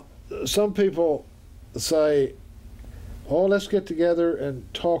 Now, some people say, oh, let's get together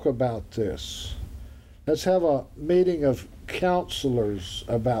and talk about this. Let's have a meeting of counselors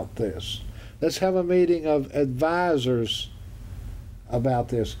about this. Let's have a meeting of advisors about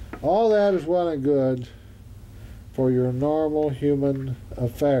this. All that is well and good for your normal human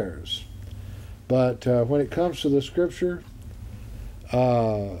affairs. But when it comes to the scripture,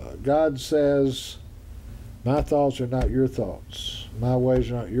 God says, my thoughts are not your thoughts. My ways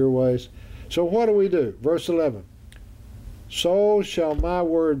are not your ways. So what do? Verse 11. So shall my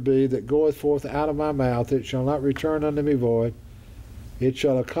word be that goeth forth out of my mouth. It shall not return unto me void. It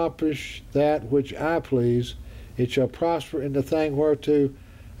shall accomplish that which I please. It shall prosper in the thing whereto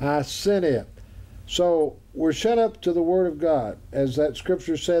I sent it. So we're shut up to the word of God, as that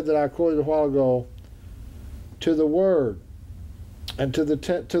scripture said that I quoted a while ago, to the word and to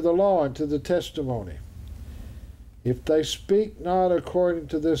the law and to the testimony. If they speak not according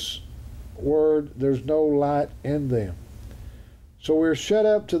to this word, there's no light in them. So we're shut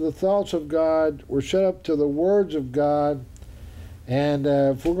up to the thoughts of God. We're shut up to the words of God. And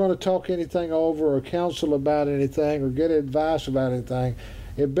if we're going to talk anything over or counsel about anything or get advice about anything,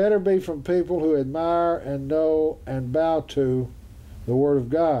 it better be from people who admire and know and bow to the Word of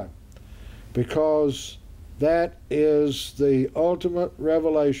God, because that is the ultimate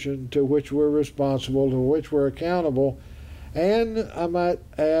revelation to which we're responsible, to which we're accountable. And I might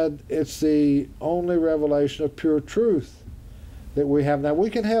add, it's the only revelation of pure truth that we have. Now, we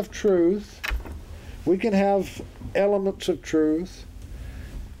can have truth, we can have elements of truth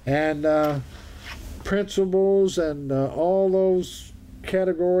and principles and all those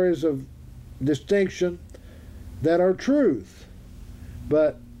categories of distinction that are truth.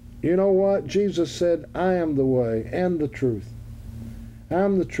 But you know what? Jesus said, I am the way and the truth. I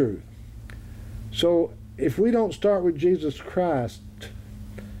am the truth. So if we don't start with Jesus Christ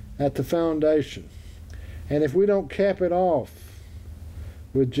at the foundation, and if we don't cap it off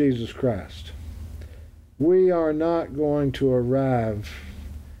with Jesus Christ, we are not going to arrive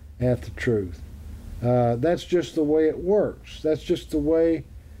at the truth. That's just the way it works. That's just the way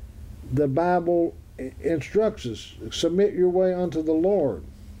the Bible instructs us. Submit your way unto the Lord.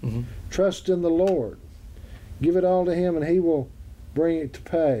 Mm-hmm. Trust in the Lord. Give it all to Him, and He will bring it to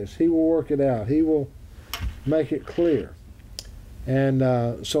pass. He will work it out. He will make it clear.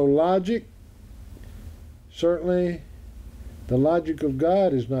 And so logic, certainly the logic of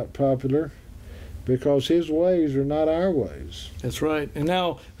God is not popular. because his ways are not our ways. That's right. And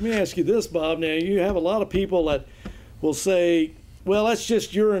now, let me ask you this, Bob. Now, you have a lot of people that will say, well, that's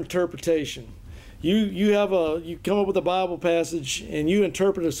just your interpretation. You come up with a Bible passage and you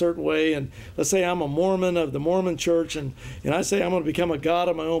interpret it a certain way, and let's say I'm a Mormon of the Mormon church, and I say I'm going to become a god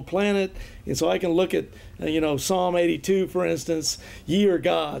of my own planet, and so I can look at Psalm 82, for instance, ye are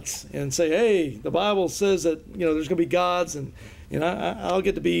gods, and say, hey, the Bible says that there's going to be gods, and I'll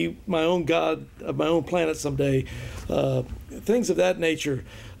get to be my own god of my own planet someday. Things of that nature.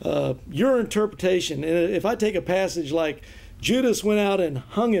 Your interpretation, and if I take a passage like Judas went out and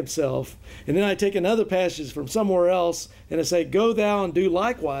hung himself, and then I take another passage from somewhere else and I say, go thou and do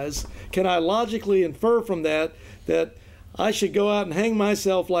likewise, can I logically infer from that I should go out and hang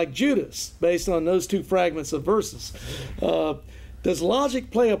myself like Judas based on those two fragments of verses? Does logic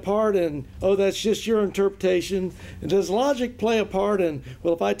play a part in, oh, that's just your interpretation? And does logic play a part in,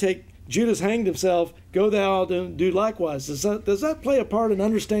 well, if I take Judas hanged himself, go thou and do likewise? Does that play a part in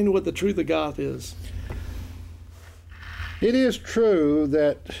understanding what the truth of God is? It is true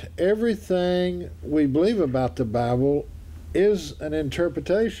that everything we believe about the Bible is an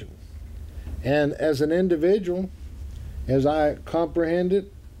interpretation. And as an individual, as I comprehend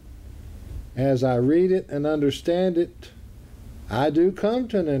it, as I read it and understand it, I do come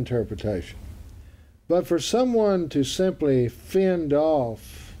to an interpretation. But for someone to simply fend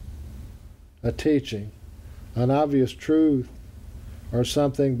off a teaching, an obvious truth, or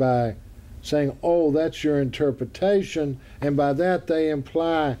something by saying, oh, that's your interpretation, and by that they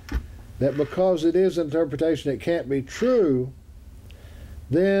imply that because it is interpretation it can't be true,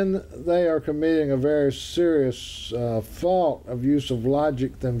 then they are committing a very serious fault of use of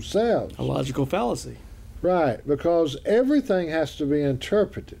logic themselves. A logical fallacy. Right, because everything has to be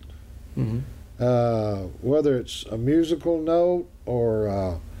interpreted. Mm-hmm. Whether it's a musical note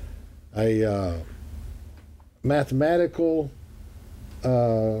or a mathematical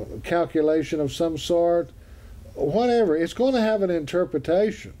calculation of some sort, whatever, it's going to have an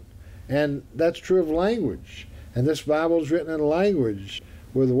interpretation. And that's true of language. And this Bible is written in language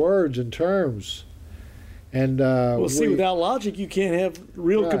with words and terms. And without logic, you can't have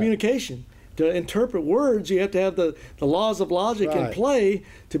real communication. To interpret words, you have to have the laws of logic in play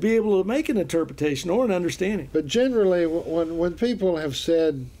to be able to make an interpretation or an understanding. But generally, when people have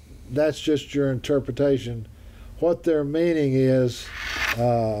said that's just your interpretation, what they're meaning is,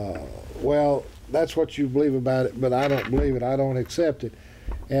 well, that's what you believe about it, but I don't believe it, I don't accept it.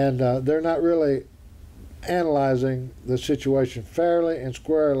 And they're not really analyzing the situation fairly and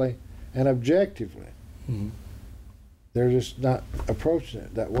squarely and objectively. Mm-hmm. They're just not approaching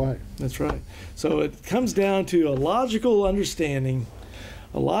it that way. That's right. So it comes down to a logical understanding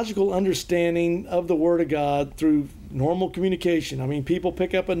of the Word of God through normal communication. I mean, people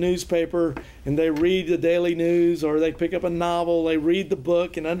pick up a newspaper and they read the daily news, or they pick up a novel, they read the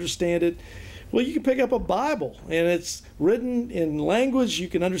book and understand it. Well, you can pick up a Bible, and it's written in language you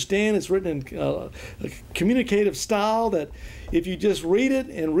can understand. It's written in a communicative style that if you just read it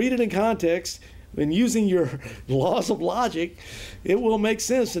and read it in context, and using your laws of logic, it will make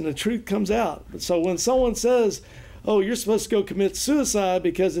sense and the truth comes out. So when someone says, oh, you're supposed to go commit suicide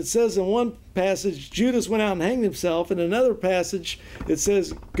because it says in one passage Judas went out and hanged himself, in another passage it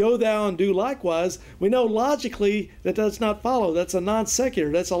says go thou and do likewise, we know logically that does not follow. That's a non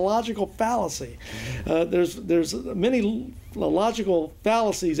sequitur. That's a logical fallacy. There's many logical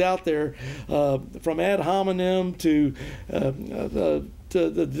fallacies out there, from ad hominem to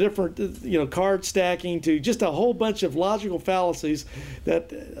the different, card stacking, to just a whole bunch of logical fallacies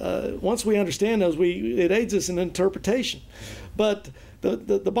that once we understand those, it aids us in interpretation. But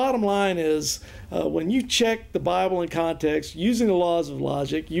the bottom line is, when you check the Bible in context, using the laws of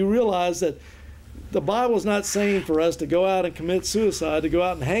logic, you realize that the Bible is not saying for us to go out and commit suicide, to go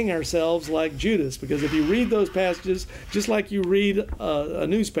out and hang ourselves like Judas, because if you read those passages, just like you read a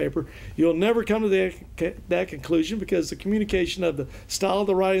newspaper, you'll never come to that conclusion, because the communication of the style of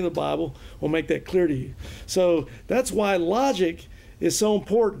the writing of the Bible will make that clear to you. So that's why logic is so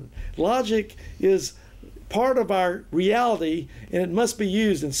important. Logic is part of our reality, and it must be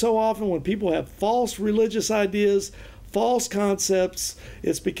used. And so often when people have false religious ideas, false concepts,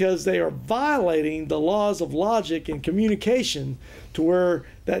 it's because they are violating the laws of logic and communication, to where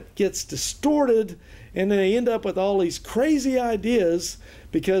that gets distorted and they end up with all these crazy ideas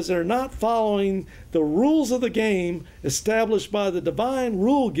because they're not following the rules of the game established by the divine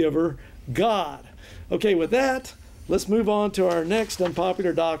rule giver, God. Okay, with that, let's move on to our next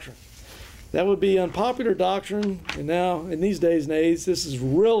unpopular doctrine. That would be unpopular doctrine, and now in these days and age, this is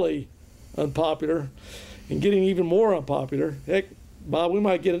really unpopular and getting even more unpopular. Heck, Bob, we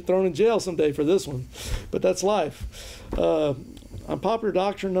might get it thrown in jail someday for this one, but that's life. Unpopular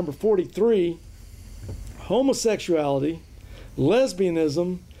Doctrine number 43, homosexuality,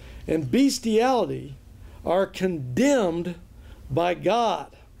 lesbianism, and bestiality are condemned by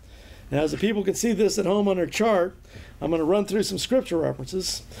God. Now, as the people can see this at home on their chart, I'm going to run through some scripture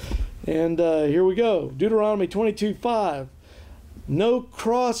references. And here we go. Deuteronomy 22:5. No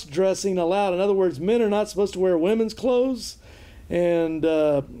cross-dressing allowed. In other words, men are not supposed to wear women's clothes, and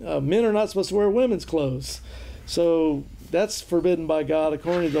men are not supposed to wear women's clothes. So that's forbidden by God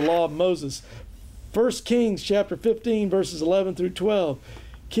according to the law of Moses. 1 Kings chapter 15, verses 11 through 12.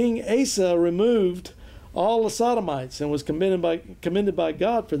 King Asa removed all the sodomites and was commended by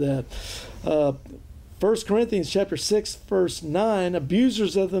God for that. 1 Corinthians chapter 6, verse 9,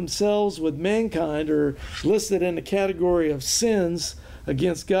 abusers of themselves with mankind are listed in the category of sins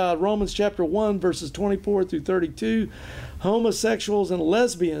against God. Romans chapter 1, verses 24 through 32, homosexuals and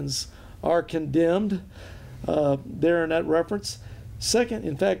lesbians are condemned there in that reference. Second,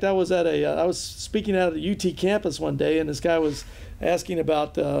 in fact, I was speaking out of the UT campus one day, and this guy was asking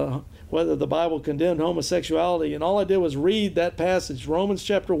about whether the Bible condemned homosexuality, and all I did was read that passage, Romans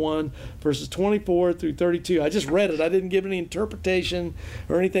chapter 1, verses 24 through 32. I just read it. I didn't give any interpretation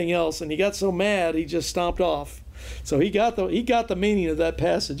or anything else, and he got so mad he just stomped off. So he got the meaning of that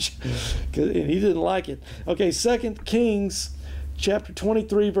passage, and he didn't like it. Okay, 2 Kings chapter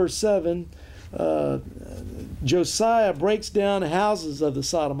 23, verse 7. Josiah breaks down houses of the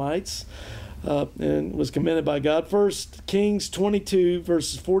sodomites and was commended by God. 1 Kings 22,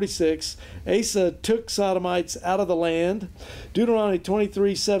 verses 46. Asa took sodomites out of the land. Deuteronomy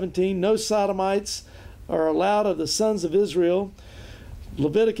 23:17. No sodomites are allowed of the sons of Israel.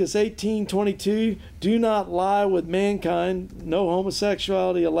 Leviticus 18:22. Do not lie with mankind. No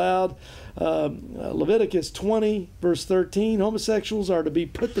homosexuality allowed. Leviticus 20, verse 13. Homosexuals are to be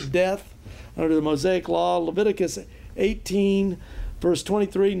put to death under the Mosaic law. Leviticus 18, verse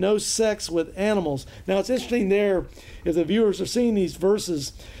 23, no sex with animals. Now it's interesting there, if the viewers are seeing these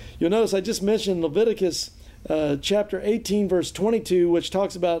verses, you'll notice I just mentioned Leviticus chapter 18, verse 22, which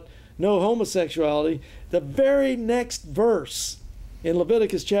talks about no homosexuality. The very next verse in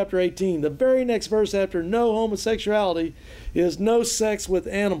Leviticus chapter 18, the very next verse after no homosexuality is no sex with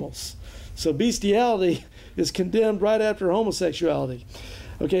animals. So bestiality is condemned right after homosexuality.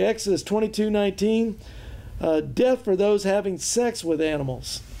 Okay, Exodus 22:19, death for those having sex with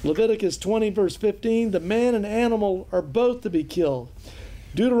animals. Leviticus 20, verse 15, the man and animal are both to be killed.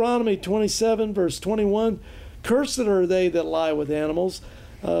 Deuteronomy 27, verse 21, cursed are they that lie with animals.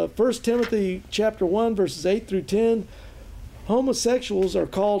 1 Timothy chapter 1, verses 8 through 10, homosexuals are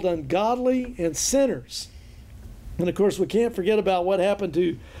called ungodly and sinners. And of course, we can't forget about what happened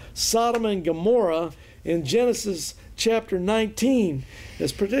to Sodom and Gomorrah in Genesis chapter 19,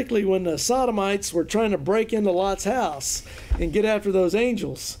 is particularly when the Sodomites were trying to break into Lot's house and get after those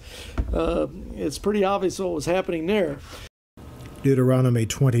angels. It's pretty obvious what was happening there. Deuteronomy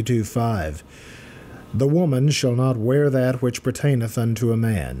 22:5. The woman shall not wear that which pertaineth unto a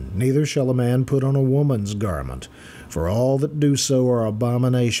man, neither shall a man put on a woman's garment, for all that do so are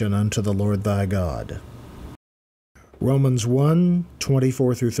abomination unto the Lord thy God. Romans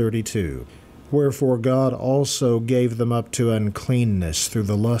 1:24 through 32. Wherefore God also gave them up to uncleanness through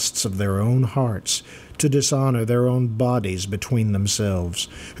the lusts of their own hearts, to dishonor their own bodies between themselves,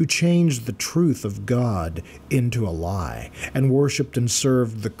 who changed the truth of God into a lie, and worshipped and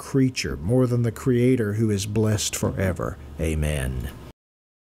served the creature more than the Creator, who is blessed forever. Amen.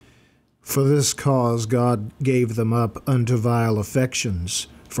 For this cause God gave them up unto vile affections,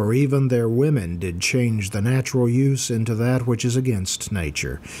 for even their women did change the natural use into that which is against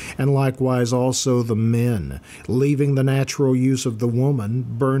nature, and likewise also the men, leaving the natural use of the woman,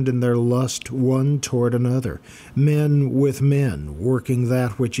 burned in their lust one toward another, men with men, working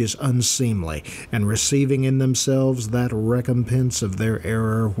that which is unseemly, and receiving in themselves that recompense of their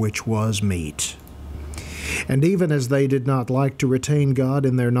error which was meet. And even as they did not like to retain God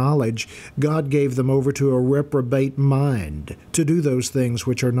in their knowledge, God gave them over to a reprobate mind, to do those things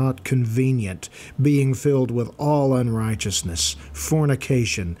which are not convenient, being filled with all unrighteousness,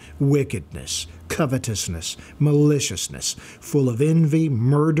 fornication, wickedness, covetousness, maliciousness, full of envy,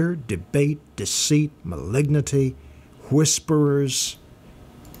 murder, debate, deceit, malignity, whisperers,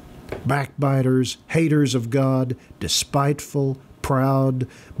 backbiters, haters of God, despiteful, proud,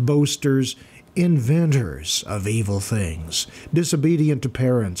 boasters, inventors of evil things, disobedient to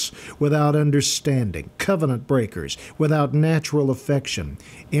parents, without understanding, covenant breakers, without natural affection,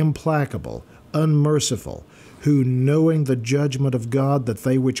 implacable, unmerciful, who, knowing the judgment of God that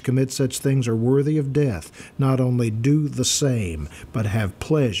they which commit such things are worthy of death, not only do the same, but have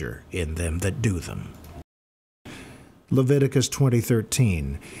pleasure in them that do them. Leviticus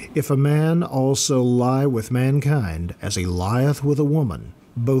 20:13. If a man also lie with mankind, as he lieth with a woman,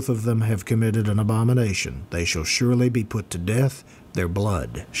 both of them have committed an abomination. They shall surely be put to death, their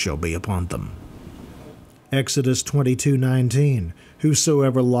blood shall be upon them. Exodus 22:19.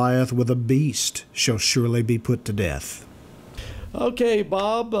 Whosoever lieth with a beast shall surely be put to death. Okay,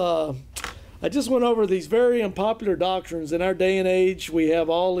 Bob, I just went over these very unpopular doctrines. In our day and age, we have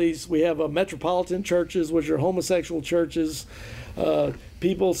metropolitan churches, which are homosexual churches.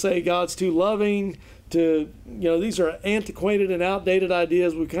 People say God's too loving. These are antiquated and outdated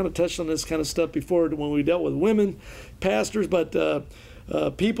ideas. We've kind of touched on this kind of stuff before when we dealt with women pastors, but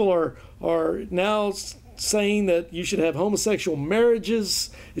people are now saying that you should have homosexual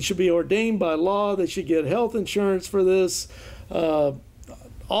marriages. It should be ordained by law. They should get health insurance for this.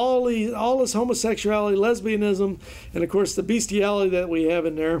 All this homosexuality, lesbianism, and of course the bestiality that we have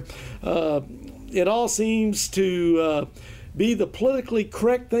in there. It all seems to be the politically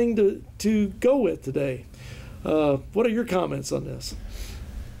correct thing to go with today. What are your comments on this?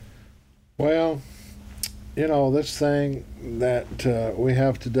 Well, this thing that we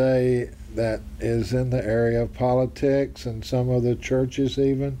have today that is in the area of politics and some of the churches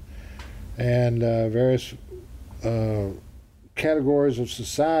even, and various categories of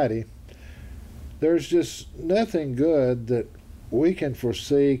society, there's just nothing good that we can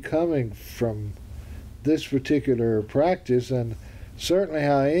foresee coming from this particular practice, and certainly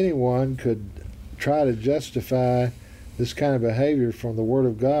how anyone could try to justify this kind of behavior from the Word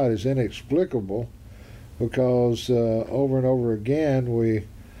of God is inexplicable, because over and over again we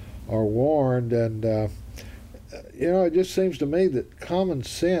are warned, and it just seems to me that common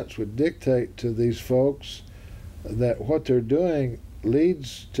sense would dictate to these folks that what they're doing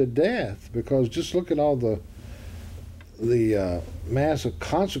leads to death, because just look at all the massive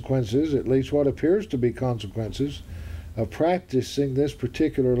consequences, at least what appears to be consequences, of practicing this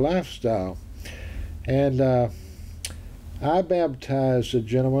particular lifestyle. And I baptized a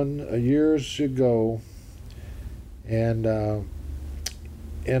gentleman years ago, and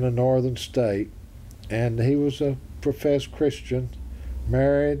in a northern state, and he was a professed Christian,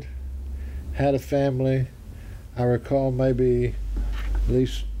 married, had a family. I recall maybe at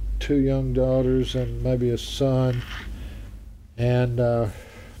least 2 young daughters and maybe a son. And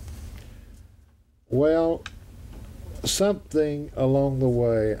something along the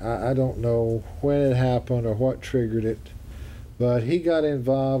way, I don't know when it happened or what triggered it, but he got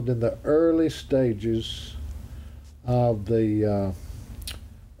involved in the early stages of the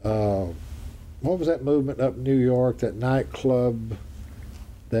what was that movement up in New York, that nightclub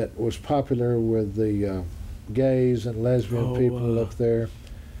that was popular with the gays and lesbian people up there?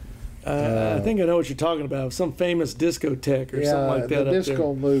 I think I know what you're talking about. Some famous discotheque or something like that. The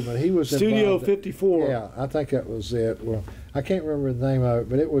disco movement. He was Studio involved. 54. Yeah, I think that was it. Well, I can't remember the name of it,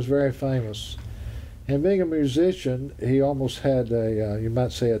 but it was very famous. And being a musician, he almost had you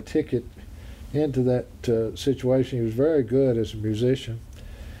might say, a ticket into that situation. He was very good as a musician.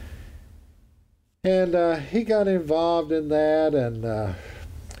 And he got involved in that, and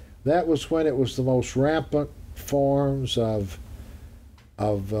that was when it was the most rampant forms of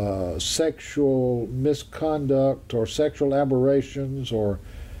sexual misconduct or sexual aberrations or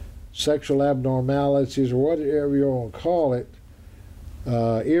sexual abnormalities or whatever you want to call it,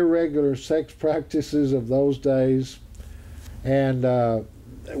 irregular sex practices of those days. And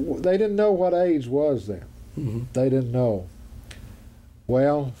they didn't know what AIDS was then. Mm-hmm. They didn't know.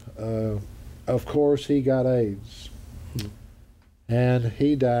 Well, of course he got AIDS. Mm-hmm. And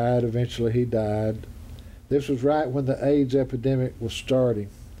he died. Eventually he died. This was right when the AIDS epidemic was starting.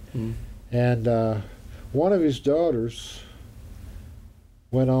 Mm. And one of his daughters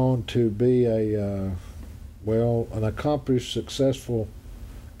went on to be an accomplished, successful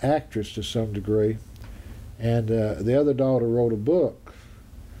actress to some degree. And the other daughter wrote a book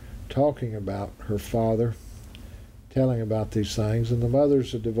talking about her father, telling about these things. And the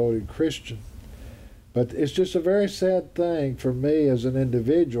mother's a devoted Christian. But it's just a very sad thing for me as an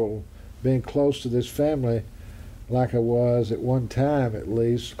individual, being close to this family like I was at one time, at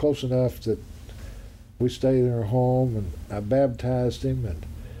least, close enough that we stayed in her home and I baptized him. And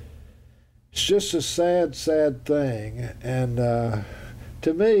it's just a sad, sad thing. And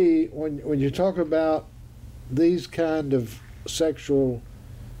to me, when you talk about this kind of sexual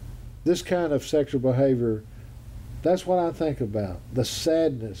behavior, that's what I think about. The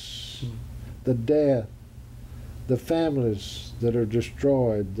sadness, the death, the families that are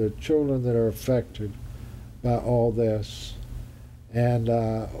destroyed, the children that are affected, by all this, and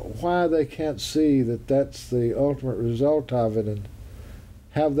why they can't see that that's the ultimate result of it and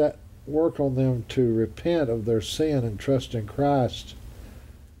have that work on them to repent of their sin and trust in Christ.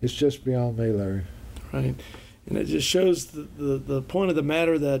 It's just beyond me, Larry. Right. And it just shows the point of the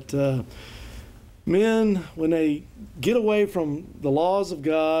matter that men, when they get away from the laws of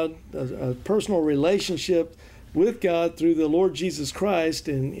God, a personal relationship with God through the Lord Jesus Christ,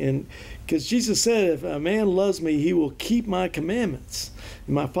 and because Jesus said, if a man loves me, he will keep my commandments,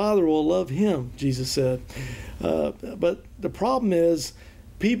 and my Father will love him, Jesus said. But the problem is,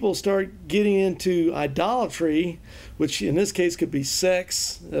 people start getting into idolatry, which in this case could be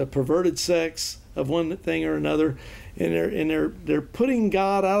sex, perverted sex of one thing or another, and they're putting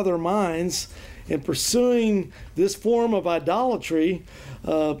God out of their minds and pursuing this form of idolatry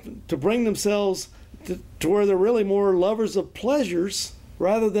to bring themselves to where they're really more lovers of pleasures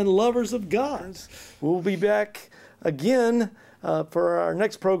rather than lovers of God. We'll be back again for our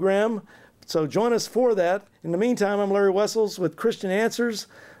next program, so join us for that. In the meantime, I'm Larry Wessels with Christian Answers.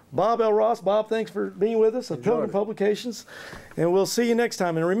 Bob L. Ross. Bob, thanks for being with us at Pilgrim Publications. And we'll see you next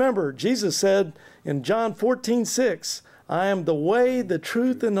time. And remember, Jesus said in John 14:6, I am the way, the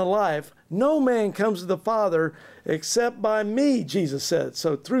truth, and the life. No man comes to the Father except by me, Jesus said.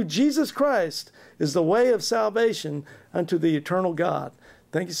 So through Jesus Christ is the way of salvation unto the eternal God.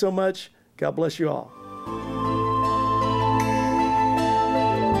 Thank you so much. God bless you all.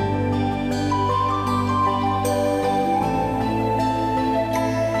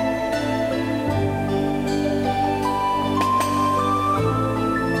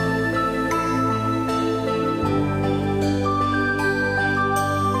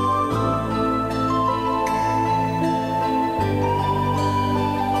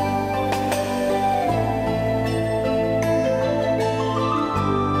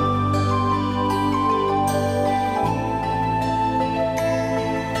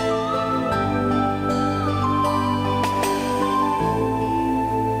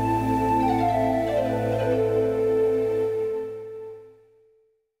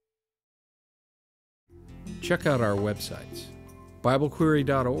 Check out our websites.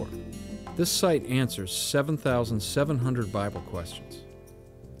 BibleQuery.org. This site answers 7,700 Bible questions.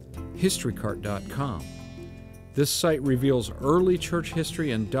 HistoryCart.com. This site reveals early church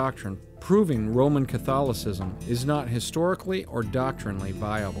history and doctrine, proving Roman Catholicism is not historically or doctrinally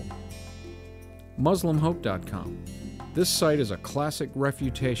viable. MuslimHope.com. This site is a classic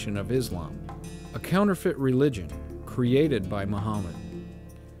refutation of Islam, a counterfeit religion created by Muhammad.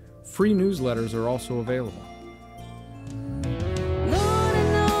 Free newsletters are also available.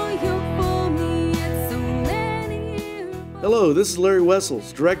 Hello, this is Larry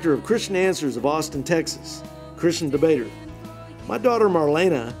Wessels, Director of Christian Answers of Austin, Texas, Christian debater. My daughter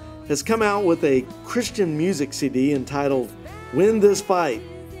Marlena has come out with a Christian music CD entitled Win This Fight.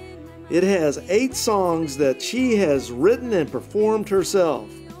 It has 8 songs that she has written and performed herself.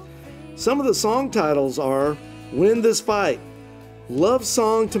 Some of the song titles are Win This Fight, Love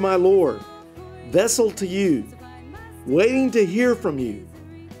Song to My Lord, Vessel to You, Waiting to Hear From You,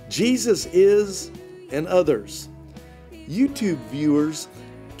 Jesus Is, and others. YouTube viewers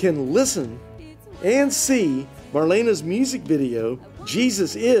can listen and see Marlena's music video,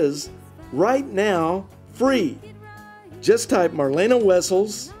 Jesus Is, right now, free. Just type Marlena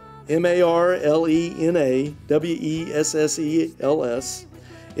Wessels, MarlenaWessels,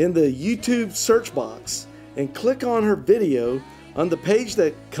 in the YouTube search box and click on her video on the page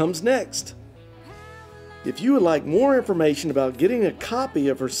that comes next. If you would like more information about getting a copy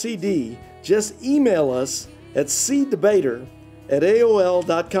of her CD, just email us at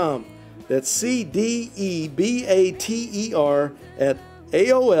cdebater@aol.com. That's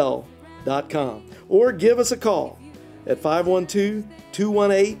CDEBATER@AOL.com. Or give us a call at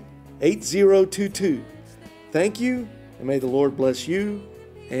 512-218-8022. Thank you, and may the Lord bless you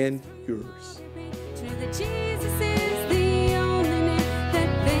and yours.